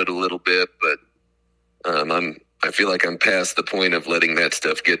about it a little bit. But I feel like I'm past the point of letting that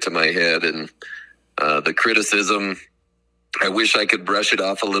stuff get to my head. And the criticism, I wish I could brush it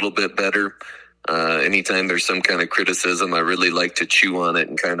off a little bit better. Anytime there's some kind of criticism, I really like to chew on it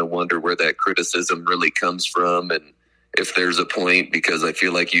and kind of wonder where that criticism really comes from and if there's a point, because I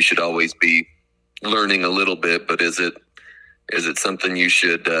feel like you should always be learning a little bit, but is it something you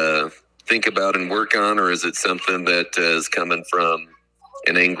should think about and work on, or is it something that is coming from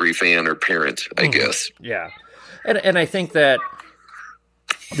an angry fan or parent, I guess? Yeah. And I think that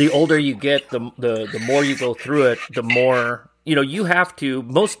the older you get, the more you go through it, the more, you have to,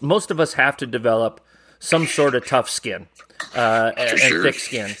 most of us have to develop some sort of tough skin and sure. thick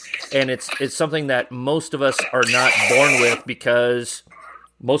skin. And it's something that most of us are not born with, because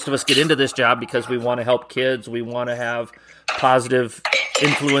most of us get into this job because we want to help kids. We want to have positive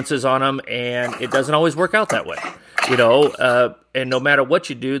influences on them, and it doesn't always work out that way. And no matter what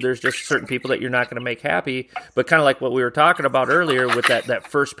you do, there's just certain people that you're not going to make happy. But kind of like what we were talking about earlier with that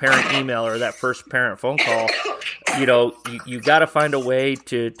first parent email or that first parent phone call, you got to find a way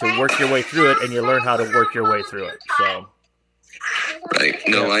to work your way through it, and you learn how to work your way through it. So, right.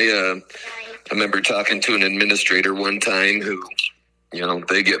 No, I remember talking to an administrator one time who,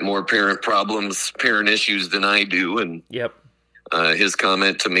 they get more parent issues than I do. And yep. His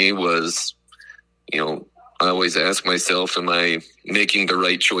comment to me was, I always ask myself, am I making the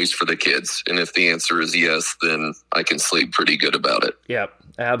right choice for the kids? And if the answer is yes, then I can sleep pretty good about it. Yep,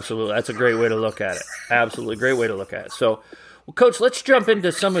 absolutely. That's a great way to look at it. Absolutely great way to look at it. So, well, Coach, let's jump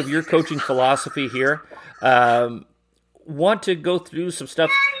into some of your coaching philosophy here. Want to go through some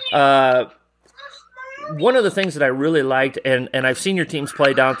stuff. One of the things that I really liked, and I've seen your teams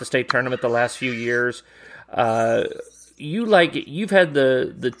play down at the state tournament the last few years, you've had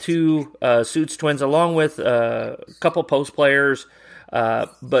the two Suits twins along with a couple post players,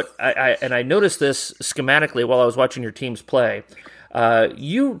 but I noticed this schematically while I was watching your teams play.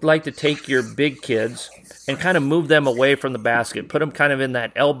 You like to take your big kids and kind of move them away from the basket, put them kind of in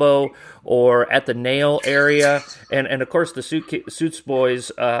that elbow or at the nail area, and of course the Suits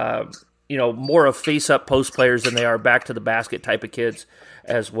boys, more of face-up post players than they are back to the basket type of kids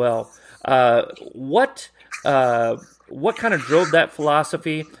as well. What kind of drove that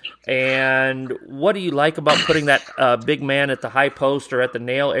philosophy, and what do you like about putting that big man at the high post or at the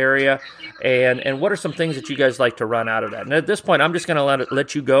nail area, and what are some things that you guys like to run out of that? And at this point, I'm just going to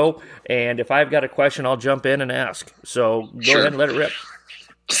let you go, and if I've got a question, I'll jump in and ask. So go ahead and let it rip.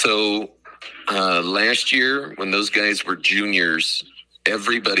 So last year, when those guys were juniors,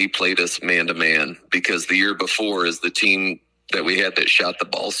 everybody played us man-to-man, because the year before is the team that we had that shot the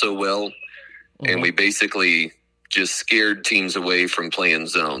ball so well, and we basically just scared teams away from playing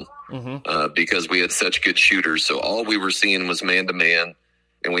zone because we had such good shooters. So all we were seeing was man-to-man,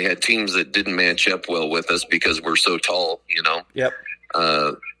 and we had teams that didn't match up well with us because we're so tall, Yep.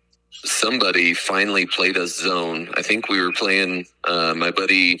 Somebody finally played us zone. I think we were playing my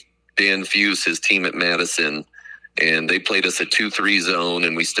buddy Dan Fuse, his team at Madison, and they played us a 2-3 zone,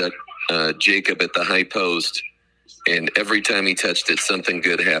 and we stuck Jacob at the high post, and every time he touched it, something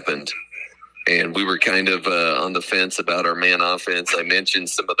good happened. And we were kind of on the fence about our man offense. I mentioned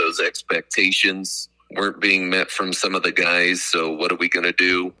some of those expectations weren't being met from some of the guys, so what are we going to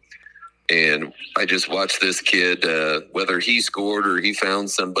do? And I just watched this kid, whether he scored or he found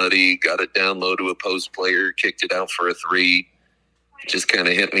somebody, got it down low to a post player, kicked it out for a 3. Just kind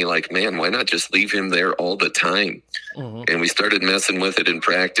of hit me like, man, why not just leave him there all the time? And we started messing with it in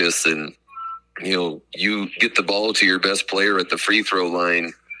practice, and, you get the ball to your best player at the free throw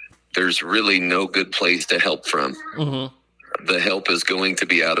line, there's really no good place to help from. The help is going to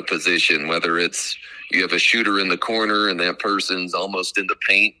be out of position, whether it's you have a shooter in the corner and that person's almost in the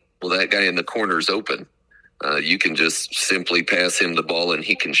paint. Well, that guy in the corner is open. You can just simply pass him the ball and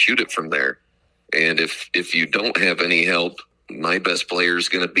he can shoot it from there. And if you don't have any help, my best player is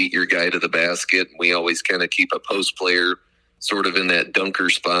going to beat your guy to the basket. We always kind of keep a post player sort of in that dunker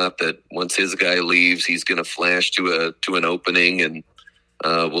spot that once his guy leaves, he's going to flash to an opening, and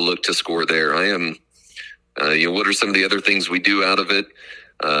we'll look to score there. What are some of the other things we do out of it?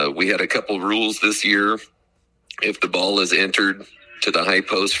 We had a couple rules this year. If the ball is entered to the high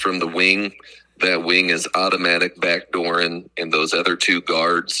post from the wing, that wing is automatic backdooring, and those other 2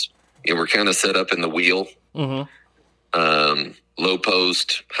 guards, we're kind of set up in the wheel. Low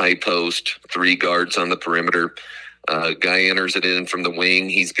post, high post, 3 guards on the perimeter. Guy enters it in from the wing.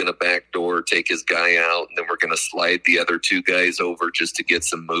 He's going to backdoor, take his guy out, and then we're going to slide the other 2 guys over just to get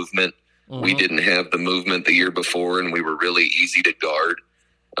some movement. We didn't have the movement the year before, and we were really easy to guard.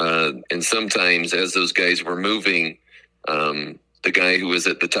 And sometimes as those guys were moving, the guy who was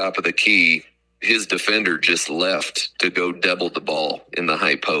at the top of the key, his defender just left to go double the ball in the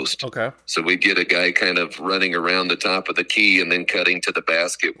high post. Okay. So we'd get a guy kind of running around the top of the key and then cutting to the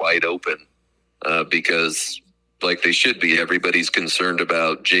basket wide open. because, like they should be, everybody's concerned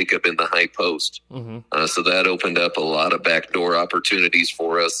about Jacob in the high post. So that opened up a lot of backdoor opportunities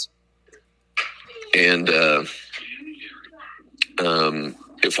for us. And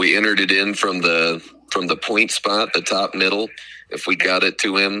if we entered it in from the point spot, the top middle, if we got it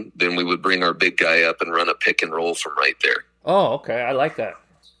to him, then we would bring our big guy up and run a pick and roll from right there. Oh, okay. I like that.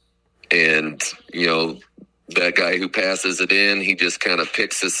 And, that guy who passes it in, he just kind of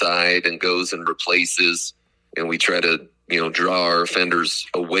picks aside and goes and replaces. And we try to, draw our offenders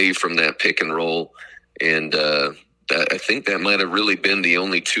away from that pick and roll. And I think that might have really been the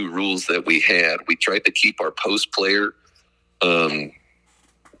only two rules that we had. We tried to keep our post player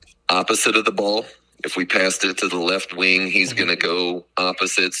opposite of the ball. If we passed it to the left wing, he's going to go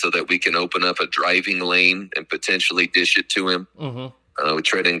opposite so that we can open up a driving lane and potentially dish it to him. We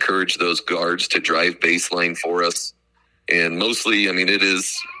try to encourage those guards to drive baseline for us. And mostly, it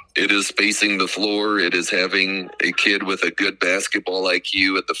is spacing the floor. It is having a kid with a good basketball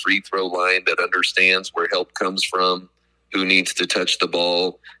IQ at the free throw line that understands where help comes from, who needs to touch the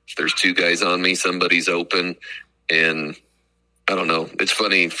ball. If there's two guys on me, somebody's open. And I don't know. It's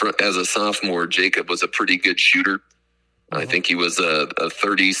funny. As a sophomore, Jacob was a pretty good shooter. I think he was a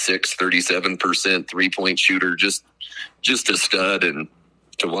 36, 37% three-point shooter, just a stud. And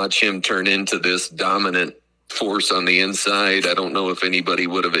to watch him turn into this dominant force on the inside, I don't know if anybody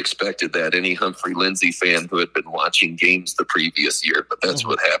would have expected that. Any Humphery Lindsay fan who had been watching games the previous year, but that's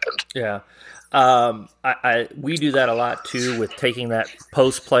what happened. Yeah. We do that a lot too with taking that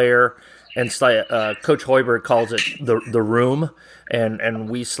post player, and Coach Hoiberg calls it the room, and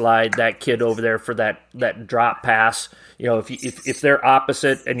we slide that kid over there for that drop pass. If they're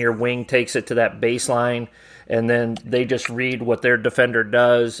opposite and your wing takes it to that baseline, and then they just read what their defender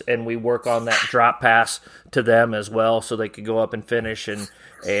does, and we work on that drop pass to them as well, so they could go up and finish and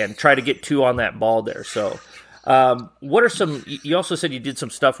try to get two on that ball there. So, what are some? You also said you did some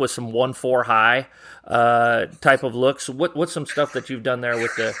stuff with some 1-4 high type of looks. What's some stuff that you've done there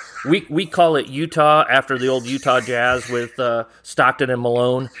with the? We call it Utah after the old Utah Jazz with Stockton and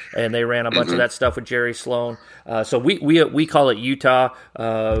Malone, and they ran a bunch of that stuff with Jerry Sloan. So we call it Utah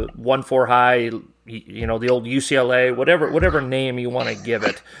 1-4 high. The old UCLA, whatever name you want to give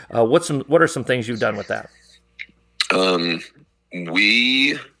it. What are some things you've done with that?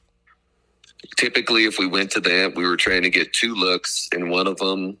 We typically, if we went to that, we were trying to get two looks, and one of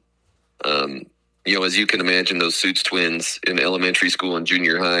them, as you can imagine, those Suits twins in elementary school and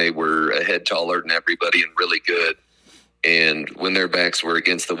junior high were a head taller than everybody and really good. And when their backs were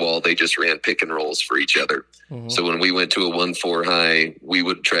against the wall, they just ran pick and rolls for each other. So when we went to a 1-4 high, we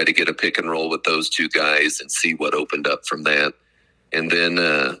would try to get a pick and roll with those two guys and see what opened up from that. And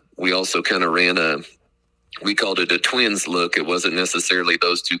then we also kind of ran we called it a twins look. It wasn't necessarily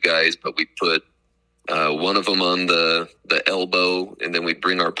those two guys, but we put one of them on the elbow, and then we'd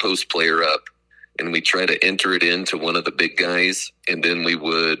bring our post player up, and we'd try to enter it into one of the big guys, and then we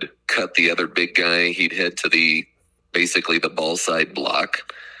would cut the other big guy. He'd head to basically the ball side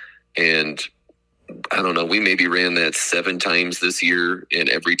block. And I don't know, we maybe ran that 7 times this year, and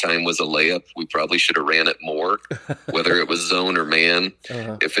every time was a layup. We probably should have ran it more, whether it was zone or man.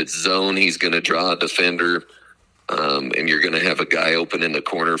 If it's zone, he's going to draw a defender, and you're going to have a guy open in the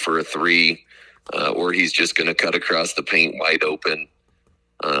corner for a 3, or he's just going to cut across the paint wide open.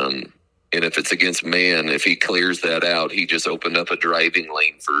 And if it's against man, if he clears that out, he just opened up a driving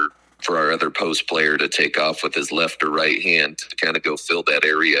lane for our other post player to take off with his left or right hand to kind of go fill that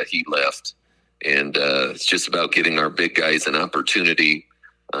area he left. And it's just about getting our big guys an opportunity,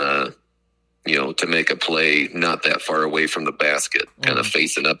 to make a play not that far away from the basket, kind of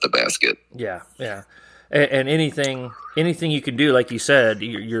facing up the basket. Yeah, yeah. And anything you can do, like you said,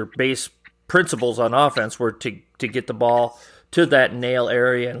 your base principles on offense were to get the ball to that nail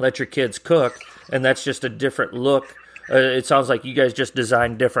area and let your kids cook, and that's just a different look. It sounds like you guys just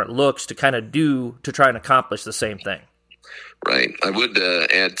designed different looks to try and accomplish the same thing. Right. I would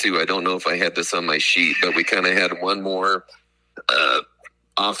add, too, I don't know if I had this on my sheet, but we kind of had one more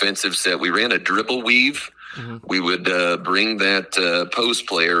offensive set. We ran a dribble weave. We would bring that post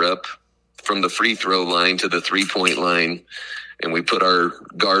player up from the free throw line to the three-point line, and we put our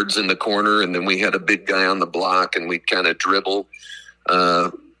guards in the corner, and then we had a big guy on the block, and we'd kind of dribble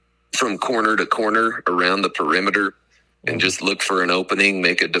from corner to corner around the perimeter and just look for an opening,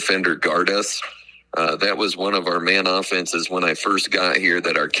 make a defender guard us. That was one of our man offenses when I first got here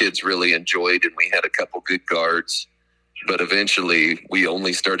that our kids really enjoyed, and we had a couple good guards. But eventually we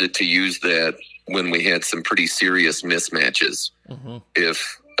only started to use that when we had some pretty serious mismatches.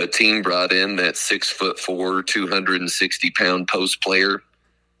 If a team brought in that 6'4", 260-pound post player,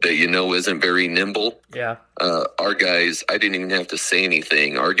 that isn't very nimble. Yeah. Our guys, I didn't even have to say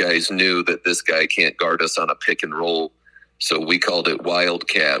anything. Our guys knew that this guy can't guard us on a pick and roll. So we called it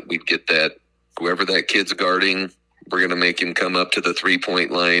Wildcat. We'd get that, whoever that kid's guarding, we're going to make him come up to the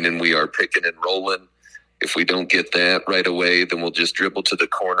 3-point line, and we are picking and rolling. If we don't get that right away, then we'll just dribble to the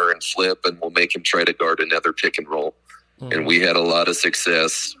corner and flip, and we'll make him try to guard another pick and roll. Mm-hmm. And we had a lot of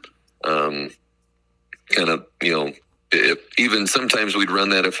success. Even sometimes we'd run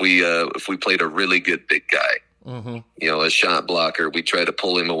that if we played a really good big guy, a shot blocker. We try to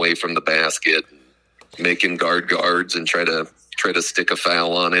pull him away from the basket, make him guard guards, and try to stick a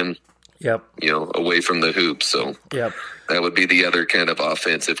foul on him. Yep. Away from the hoop. So yep. That would be the other kind of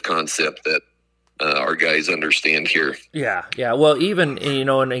offensive concept that our guys understand here. Yeah. Yeah. Well, even,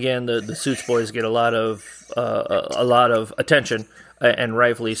 and again, the Suits boys get a lot of attention, and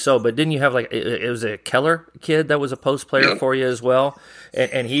rightfully so. But didn't you have it was a Keller kid that was a post player for you as well?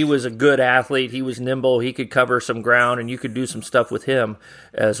 And he was a good athlete. He was nimble. He could cover some ground, and you could do some stuff with him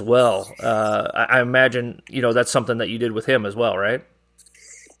as well. I imagine, that's something that you did with him as well, right?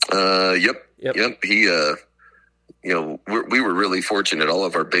 Yep. He, we were really fortunate. All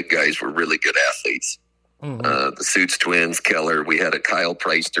of our big guys were really good athletes. Mm-hmm. The Suits twins, Keller, we had a Kyle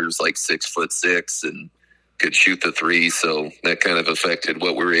Preister's 6'6" and could shoot the three. So that kind of affected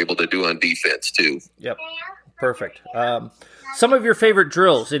what we were able to do on defense too. Yep. Perfect. Some of your favorite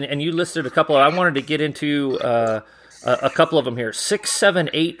drills, and you listed a couple. I wanted to get into a couple of them here. 6, 7,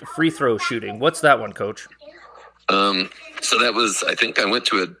 8 free throw shooting. What's that one, Coach? So that was, I think I went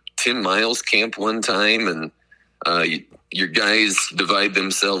to a Tim Miles camp one time, and your guys divide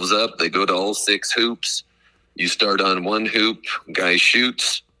themselves up. They go to all 6 hoops. You start on one hoop, guy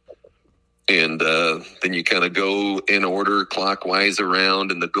shoots, and then you kind of go in order clockwise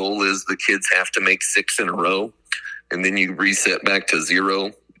around, and the goal is the kids have to make 6 in a row, and then you reset back to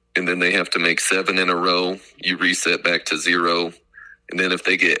 0, and then they have to make 7 in a row. You reset back to 0, and then if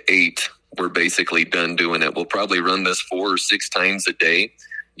they get 8, we're basically done doing it. We'll probably run this 4 or 6 times a day.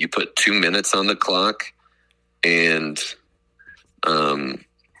 You put 2 minutes on the clock, and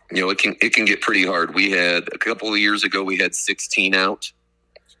it can get pretty hard. We had a couple of years ago, we had 16 out.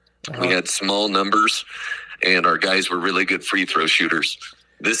 We had small numbers, and our guys were really good free throw shooters.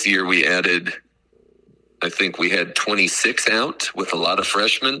 This year we added, I think we had 26 out with a lot of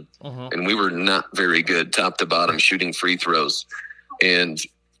freshmen, and we were not very good top to bottom shooting free throws. And,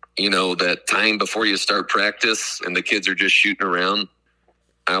 that time before you start practice and the kids are just shooting around,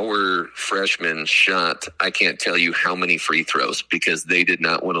 our freshmen shot, I can't tell you how many free throws, because they did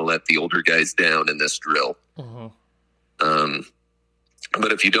not want to let the older guys down in this drill.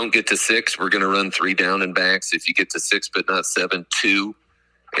 But if you don't get to 6, we're going to run 3 down and backs. If you get to 6 but not 7, 2.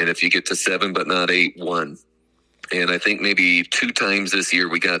 And if you get to 7 but not 8, 1. And I think maybe 2 times this year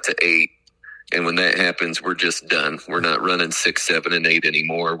we got to 8. And when that happens, we're just done. We're not running 6, 7, and 8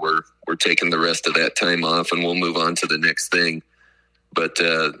 anymore. We're taking the rest of that time off, and we'll move on to the next thing. But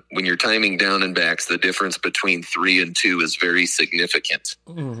when you're timing down and backs, the difference between 3 and 2 is very significant.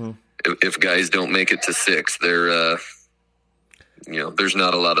 If guys don't make it to 6, they're there's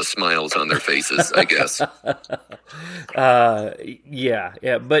not a lot of smiles on their faces, I guess.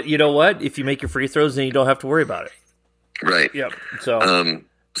 Yeah. But you know what? If you make your free throws, then you don't have to worry about it. Right. Yep.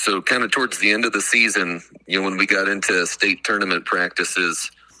 So kind of towards the end of the season, when we got into state tournament practices,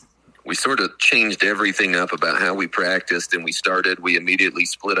 we sort of changed everything up about how we practiced, and we immediately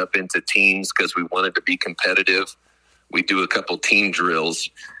split up into teams because we wanted to be competitive. We do a couple team drills,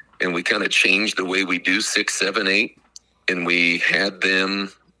 and we kind of changed the way we do 6, 7, 8. And we had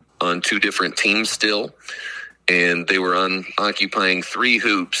them on 2 different teams still, and they were occupying 3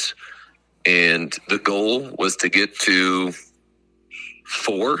 hoops, and the goal was to get to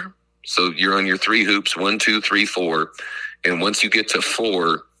 4. So you're on your 3 hoops, 1, 2, 3, 4. And once you get to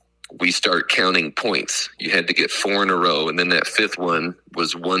 4, we start counting points. You had to get 4 in a row, and then that 5th one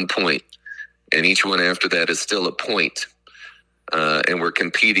was 1 point. And each one after that is still a point. And we're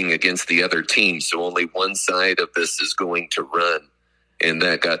competing against the other team, so only one side of this is going to run. And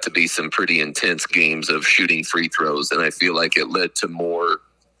that got to be some pretty intense games of shooting free throws, and I feel like it led to more,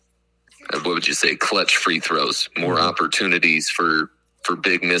 what would you say, clutch free throws, more opportunities for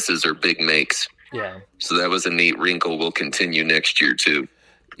big misses or big makes. Yeah. So that was a neat wrinkle we'll continue next year too.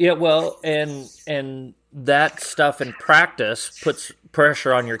 Yeah, well, and that stuff in practice puts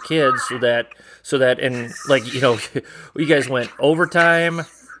pressure on your kids so that and you guys went overtime,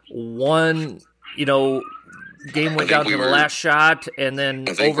 one, game went down to the last shot, and then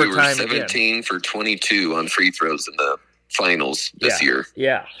overtime we were 17 again. for 22 on free throws finals this year.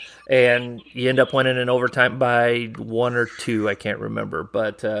 Yeah. And you end up winning in overtime by 1 or 2. I can't remember,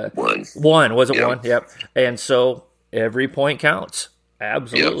 but one. Was it one? Yep. And so every point counts.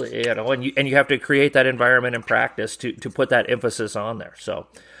 Absolutely. Yep. You know, and you have to create that environment in practice to put that emphasis on there. So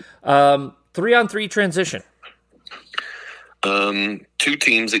 3-on-3 transition. 2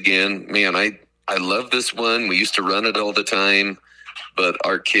 teams again. Man, I love this one. We used to run it all the time, but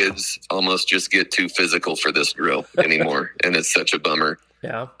our kids almost just get too physical for this drill anymore, and it's such a bummer.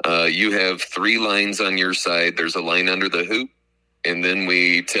 Yeah. You have 3 lines on your side. There's a line under the hoop, and then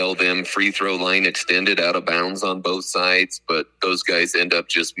we tell them free throw line extended out of bounds on both sides, but those guys end up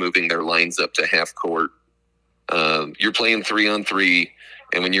just moving their lines up to half court. You're playing 3-on-3,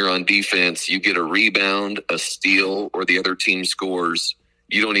 and when you're on defense, you get a rebound, a steal, or the other team scores.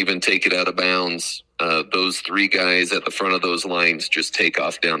 You don't even take it out of bounds. Those 3 guys at the front of those lines just take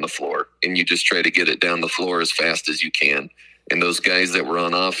off down the floor, and you just try to get it down the floor as fast as you can. And those guys that were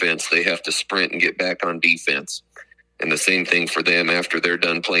on offense, they have to sprint and get back on defense. And the same thing for them after they're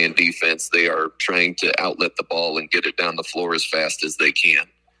done playing defense. They are trying to outlet the ball and get it down the floor as fast as they can.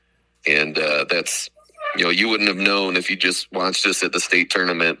 And that's, you wouldn't have known if you just watched us at the state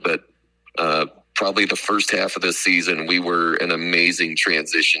tournament, but probably the first half of this season, we were an amazing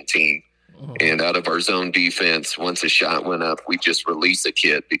transition team. Oh. And out of our zone defense, once a shot went up, we just released a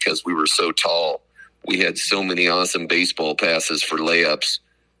kid because we were so tall. We had so many awesome baseball passes for layups,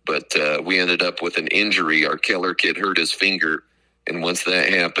 but we ended up with an injury. Our Keller kid hurt his finger. And once that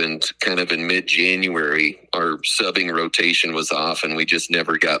happened, kind of in mid-January, our subbing rotation was off, and we just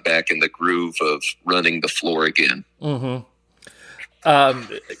never got back in the groove of running the floor again. Mm-hmm.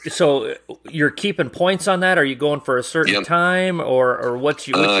 So you're keeping points on that? Are you going for a certain time, or what's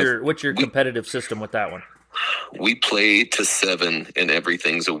your competitive system with that one? We play to 7, and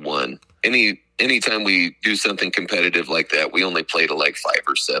everything's a 1. Anytime we do something competitive like that, we only play to like 5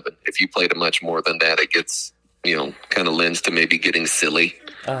 or 7. If you play to much more than that, it gets, kind of lends to maybe getting silly,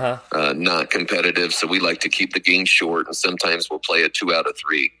 not competitive. So we like to keep the game short, and sometimes we'll play a 2 out of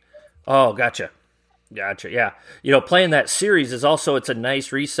 3. Oh, gotcha. Yeah. Playing that series is also, it's a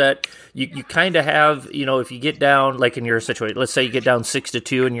nice reset. You kind of have, if you get down, like in your situation, let's say you get down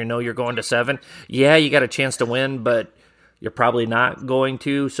 6-2 and you're going to 7. Yeah, you got a chance to win, but you're probably not going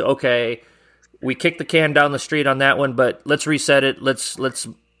to. So, okay, we kicked the can down the street on that one, but let's reset it. Let's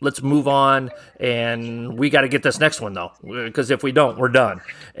move on, and we got to get this next one, though, because if we don't, we're done.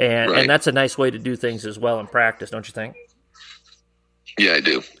 And that's a nice way to do things as well in practice, don't you think? Yeah, I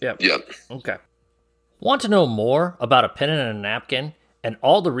do. Yep. Yep. Okay. Want to know more about a pen and a napkin and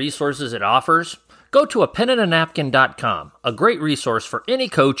all the resources it offers? Go to apenandanapkin.com, a great resource for any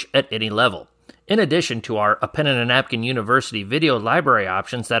coach at any level. In addition to our A Pen and a Napkin University video library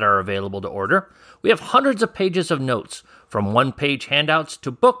options that are available to order, we have hundreds of pages of notes, from one-page handouts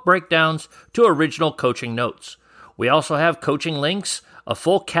to book breakdowns to original coaching notes. We also have coaching links, a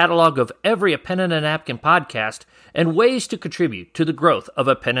full catalog of every A Pen and a Napkin podcast, and ways to contribute to the growth of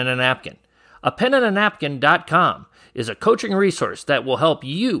A Pen and a Napkin. Apenandanapkin.com is a coaching resource that will help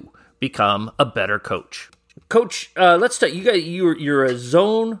you become a better coach. Coach, let's start. You're a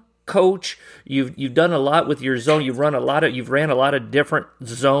zone coach. You've done a lot with your zone. You've ran a lot of different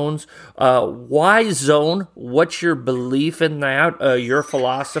zones. Why zone? What's your belief in that? Your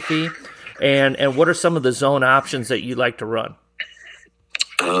philosophy, and what are some of the zone options that you like to run?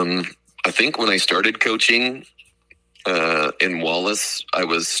 I think when I started coaching in Wallace, I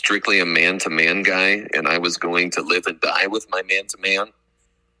was strictly a man-to-man guy, and I was going to live and die with my man-to-man.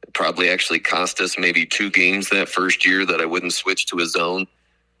 It probably actually cost us maybe 2 games that first year that I wouldn't switch to a zone.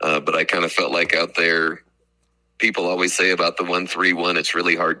 But I kind of felt like out there, people always say about the 1-3-1, it's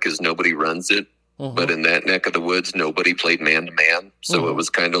really hard because nobody runs it. Mm-hmm. But in that neck of the woods, nobody played man-to-man. So It was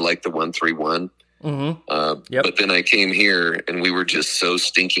kind of like the 1-3-1. Mm-hmm. But then I came here, and we were just so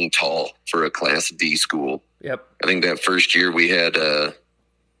stinking tall for a Class D school. Yep. I think that first year we had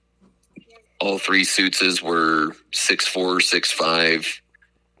all 3 suitses were 6'4",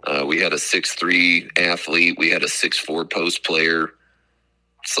 6'5". We had a 6'3" athlete. We had a 6'4" post player.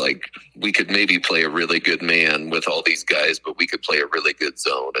 It's like we could maybe play a really good man with all these guys, but we could play a really good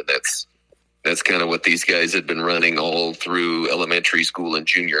zone. And that's kind of what these guys had been running all through elementary school and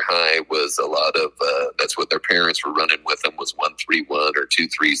junior high, was a lot of that's what their parents were running with them, was 1-3-1 or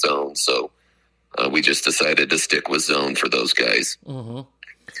 2-3 zones. So we just decided to stick with zone for those guys. Mm-hmm.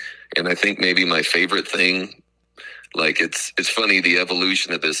 And I think maybe my favorite thing, like it's funny, the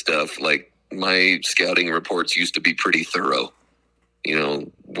evolution of this stuff. Like my scouting reports used to be pretty thorough.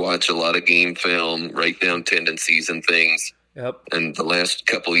 Watch a lot of game film, write down tendencies and things. Yep. And the last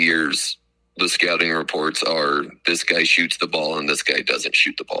couple of years, the scouting reports are this guy shoots the ball and this guy doesn't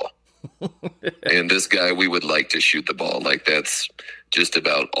shoot the ball. And this guy, we would like to shoot the ball. Like, that's just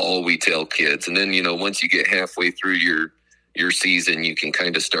about all we tell kids. And then, once you get halfway through your season, you can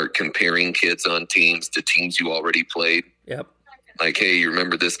kind of start comparing kids on teams to teams you already played. Yep. Like, hey, you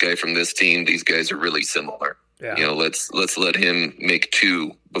remember this guy from this team? These guys are really similar. Yeah. Let's let him make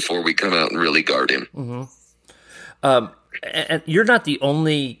two before we come out and really guard him. Mm-hmm. And you're not the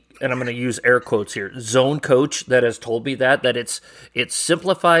only, and I'm going to use air quotes here, zone coach that has told me that it's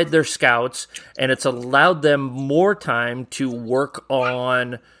simplified their scouts and it's allowed them more time to work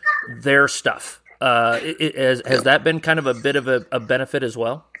on their stuff. Has that been kind of a bit of a benefit as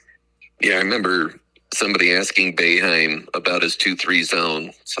well? Yeah, I remember somebody asking Boeheim about his 2-3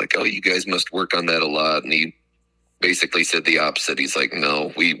 zone. It's like, oh, you guys must work on that a lot. And he basically said the opposite. He's like,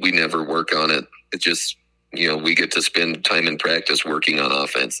 no, we never work on it. It just, we get to spend time in practice working on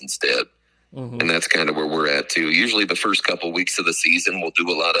offense instead. Mm-hmm. And that's kind of where we're at too. Usually the first couple weeks of the season, we'll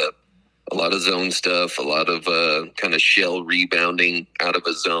do a lot of zone stuff, a lot of kind of shell rebounding out of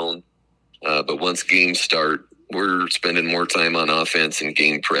a zone. But once games start, we're spending more time on offense and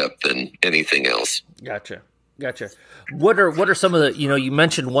game prep than anything else. Gotcha. What are some of the, you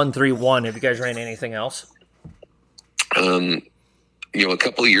mentioned 1-3-1. Have you guys ran anything else? A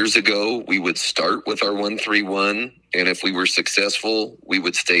couple of years ago, we would start with our 1-3-1, and if we were successful, we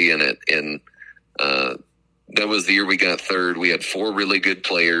would stay in it. And that was the year we got third. We had 4 really good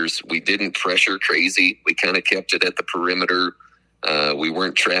players. We didn't pressure crazy. We kind of kept it at the perimeter. We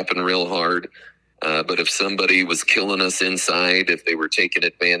weren't trapping real hard. But if somebody was killing us inside, if they were taking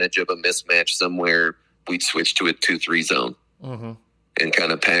advantage of a mismatch somewhere, we'd switch to a 2-3 zone and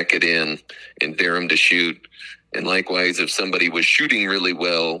kind of pack it in and dare them to shoot. And likewise, if somebody was shooting really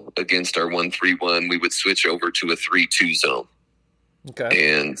well against our 1-3-1, we would switch over to a 3-2 zone.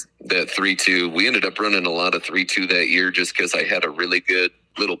 Okay. And that 3-2, we ended up running a lot of 3-2 that year just because I had a really good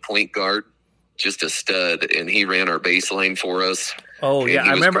little point guard, just a stud, and he ran our baseline for us. Oh, yeah,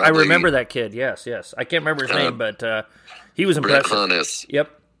 I remember that kid. Yes. I can't remember his name, but he was impressive. Brett Hannes.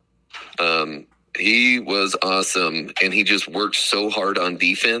 Yep. He was awesome, and he just worked so hard on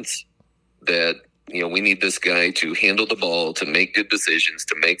defense that, we need this guy to handle the ball, to make good decisions,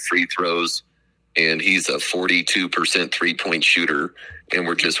 to make free throws, and he's a 42% three-point shooter, and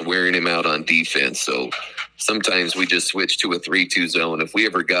we're just wearing him out on defense. So sometimes we just switch to a 3-2 zone. If we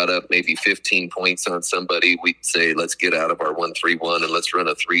ever got up maybe 15 points on somebody, we'd say, let's get out of our 1-3-1 and let's run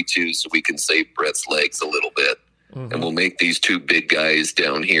a 3-2 so we can save Brett's legs a little bit. Mm-hmm. And we'll make these 2 big guys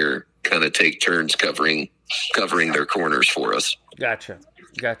down here kind of take turns covering their corners for us. Gotcha.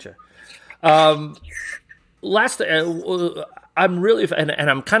 Last, I'm really, and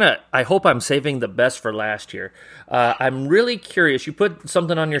I'm kind of, I hope I'm saving the best for last year. I'm really curious. You put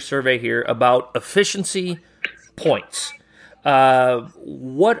something on your survey here about efficiency points.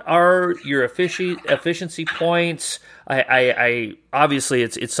 What are your efficiency points? I obviously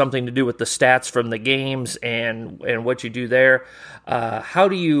it's something to do with the stats from the games and what you do there. How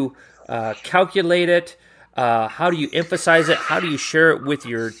do you calculate it? How do you emphasize it? How do you share it with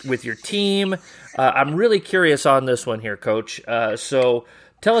your team? I'm really curious on this one here, Coach. So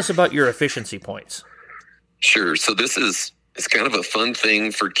tell us about your efficiency points. Sure. So it's kind of a fun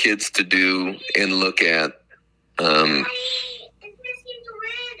thing for kids to do and look at.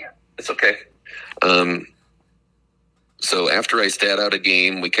 It's okay. So after I stat out a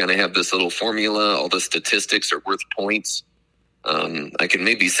game, we kind of have this little formula. All the statistics are worth points. I can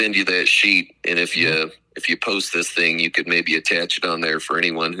maybe send you that sheet, and if you post this thing, you could maybe attach it on there for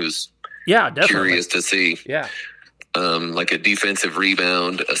anyone who's curious to see. Yeah. Like a defensive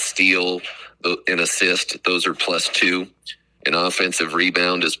rebound, a steal, an assist, those are +2. An offensive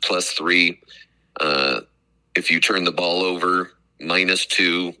rebound is +3. If you turn the ball over,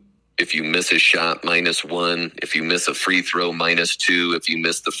 -2. If you miss a shot, -1. If you miss a free throw, -2. If you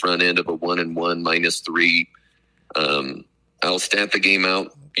miss the front end of a 1-and-1, -3. I'll stat the game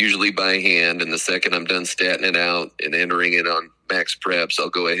out usually by hand, and the second I'm done statting it out and entering it on Max Preps, I'll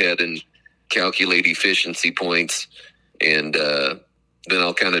go ahead and calculate efficiency points, and then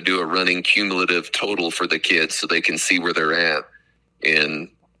I'll kind of do a running cumulative total for the kids so they can see where they're at. And,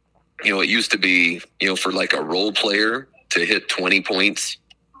 it used to be, for like a role player to hit 20 points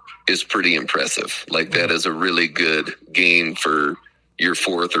is pretty impressive. Like that is a really good game for your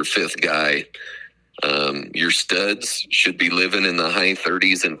 4th or 5th guy. Your studs should be living in the high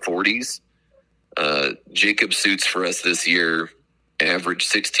 30s and 40s. Jacob Suits for us this year averaged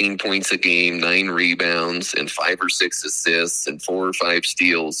 16 points a game, 9 rebounds, and 5 or 6 assists, and 4 or 5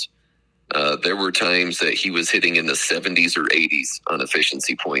 steals. There were times that he was hitting in the 70s or 80s on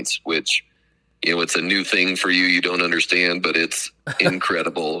efficiency points, which it's a new thing for you. You don't understand, but it's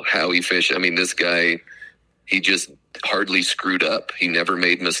incredible how he fished. I mean, this guy, he just hardly screwed up. He never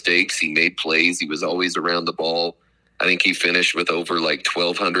made mistakes. He made plays. He was always around the ball. I think he finished with over like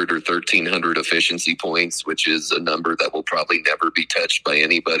 1,200 or 1,300 efficiency points, which is a number that will probably never be touched by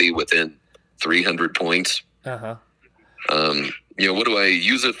anybody within 300 points. Uh-huh. What do I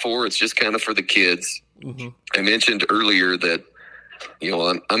use it for? It's just kind of for the kids. Mm-hmm. I mentioned earlier that,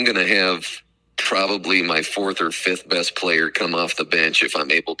 I'm going to have probably my fourth or fifth best player come off the bench if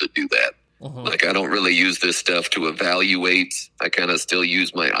I'm able to do that. Mm-hmm. Like, I don't really use this stuff to evaluate. I kind of still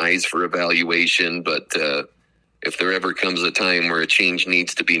use my eyes for evaluation, but if there ever comes a time where a change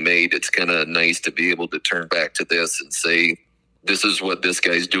needs to be made, it's kind of nice to be able to turn back to this and say, this is what this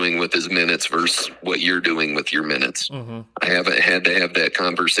guy's doing with his minutes versus what you're doing with your minutes. Mm-hmm. I haven't had to have that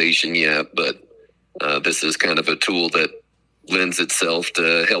conversation yet, but this is kind of a tool that lends itself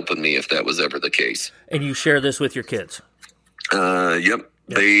to helping me if that was ever the case. And you share this with your kids? Yep.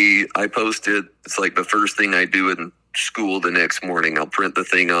 I posted, it's like the first thing I do in school the next morning. I'll print the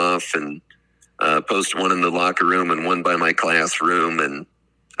thing off and post one in the locker room and one by my classroom. And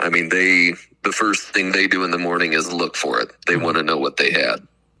I mean, the first thing they do in the morning is look for it. They want to know what they had.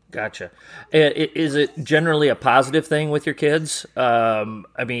 Gotcha. Is it generally a positive thing with your kids? I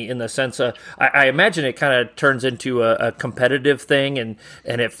mean, in the sense of, I imagine it kind of turns into a competitive thing and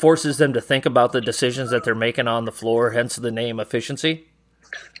it forces them to think about the decisions that they're making on the floor, hence the name efficiency.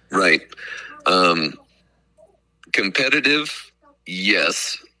 Right. Competitive,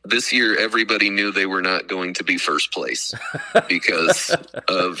 yes. This year, everybody knew they were not going to be first place because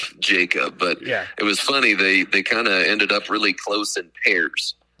of Jacob. But yeah, it was funny. They kind of ended up really close in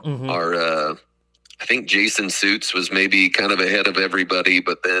pairs. Mm-hmm. I think Jason Suits was maybe kind of ahead of everybody,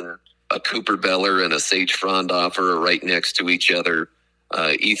 but then a Cooper Beller and a Sage Frondhofer are right next to each other.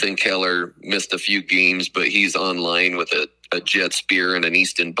 Ethan Keller missed a few games, but he's online with a Jet Spear and an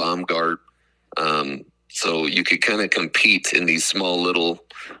Easton Baumgart. So you could kind of compete in these small little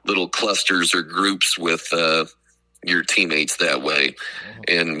clusters or groups with your teammates that way.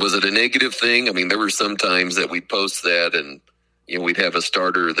 And was it a negative thing? I mean, there were some times that we'd post that and, we'd have a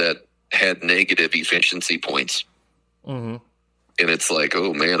starter that had negative efficiency points. Mm-hmm. And it's like,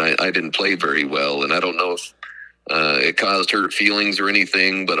 oh man, I didn't play very well. And I don't know if it caused hurt feelings or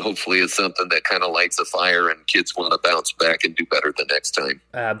anything, but hopefully it's something that kind of lights a fire and kids want to bounce back and do better the next time.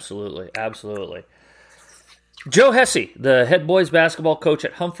 Absolutely. Absolutely. Joe Hesse, the head boys basketball coach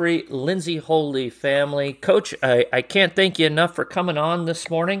at Humphery, Lindsay-Holy Family. Coach, I can't thank you enough for coming on this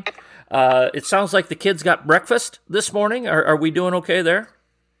morning. It sounds like the kids got breakfast this morning. Are we doing okay there?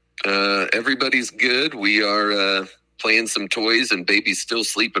 Everybody's good. We are playing some toys, and baby's still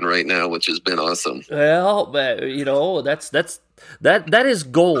sleeping right now, which has been awesome. Well, that is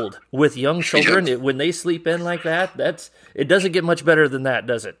gold with young children. Yep. When they sleep in like that, it doesn't get much better than that,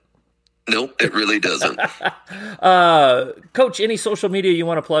 does it? Nope, it really doesn't. Coach, any social media you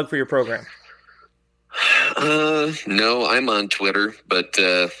want to plug for your program? No, I'm on Twitter, but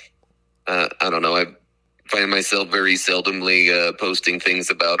I don't know. I find myself very seldomly posting things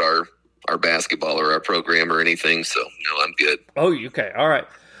about our basketball or our program or anything. So, no, I'm good. Oh, okay. All right.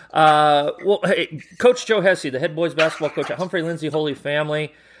 Well, hey, Coach Joe Hesse, the head boys basketball coach at Humphery Lindsay-Holy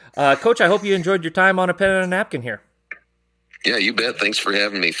Family. Coach, I hope you enjoyed your time on a pen and a napkin here. Yeah, you bet. Thanks for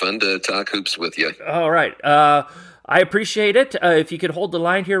having me. Fun to talk hoops with you. All right. I appreciate it. If you could hold the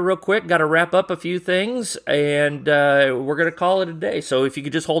line here real quick, got to wrap up a few things, and we're going to call it a day. So if you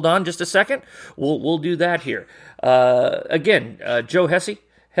could just hold on just a second, we'll do that here. Again, Joe Hesse,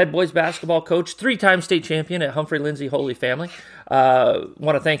 head boys basketball coach, 3-time state champion at Humphery Lindsay-Holy Family.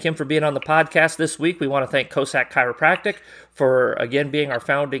 Want to thank him for being on the podcast this week. We want to thank Cossack Chiropractic for, again, being our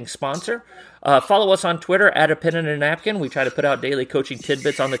founding sponsor. Follow us on Twitter at A Pen and a Napkin. We try to put out daily coaching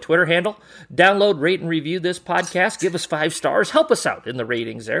tidbits on the Twitter handle. Download, rate, and review this podcast. Give us 5 stars. Help us out in the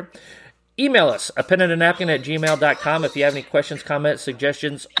ratings there. Email us, apenandanapkin@gmail.com if you have any questions, comments,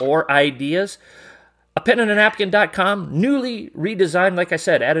 suggestions, or ideas. Apenandanapkin.com, newly redesigned, like I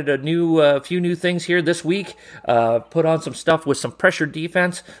said, added a few new things here this week, put on some stuff with some pressure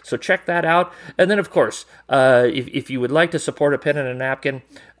defense, so check that out. And then, of course, if you would like to support A Pen and a Napkin,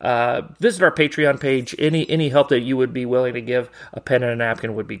 visit our Patreon page. Any help that you would be willing to give A Pen and a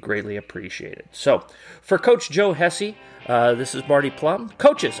Napkin would be greatly appreciated. So, for Coach Joe Hesse, this is Marty Plum.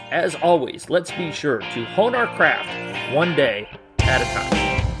 Coaches, as always, let's be sure to hone our craft one day at a time.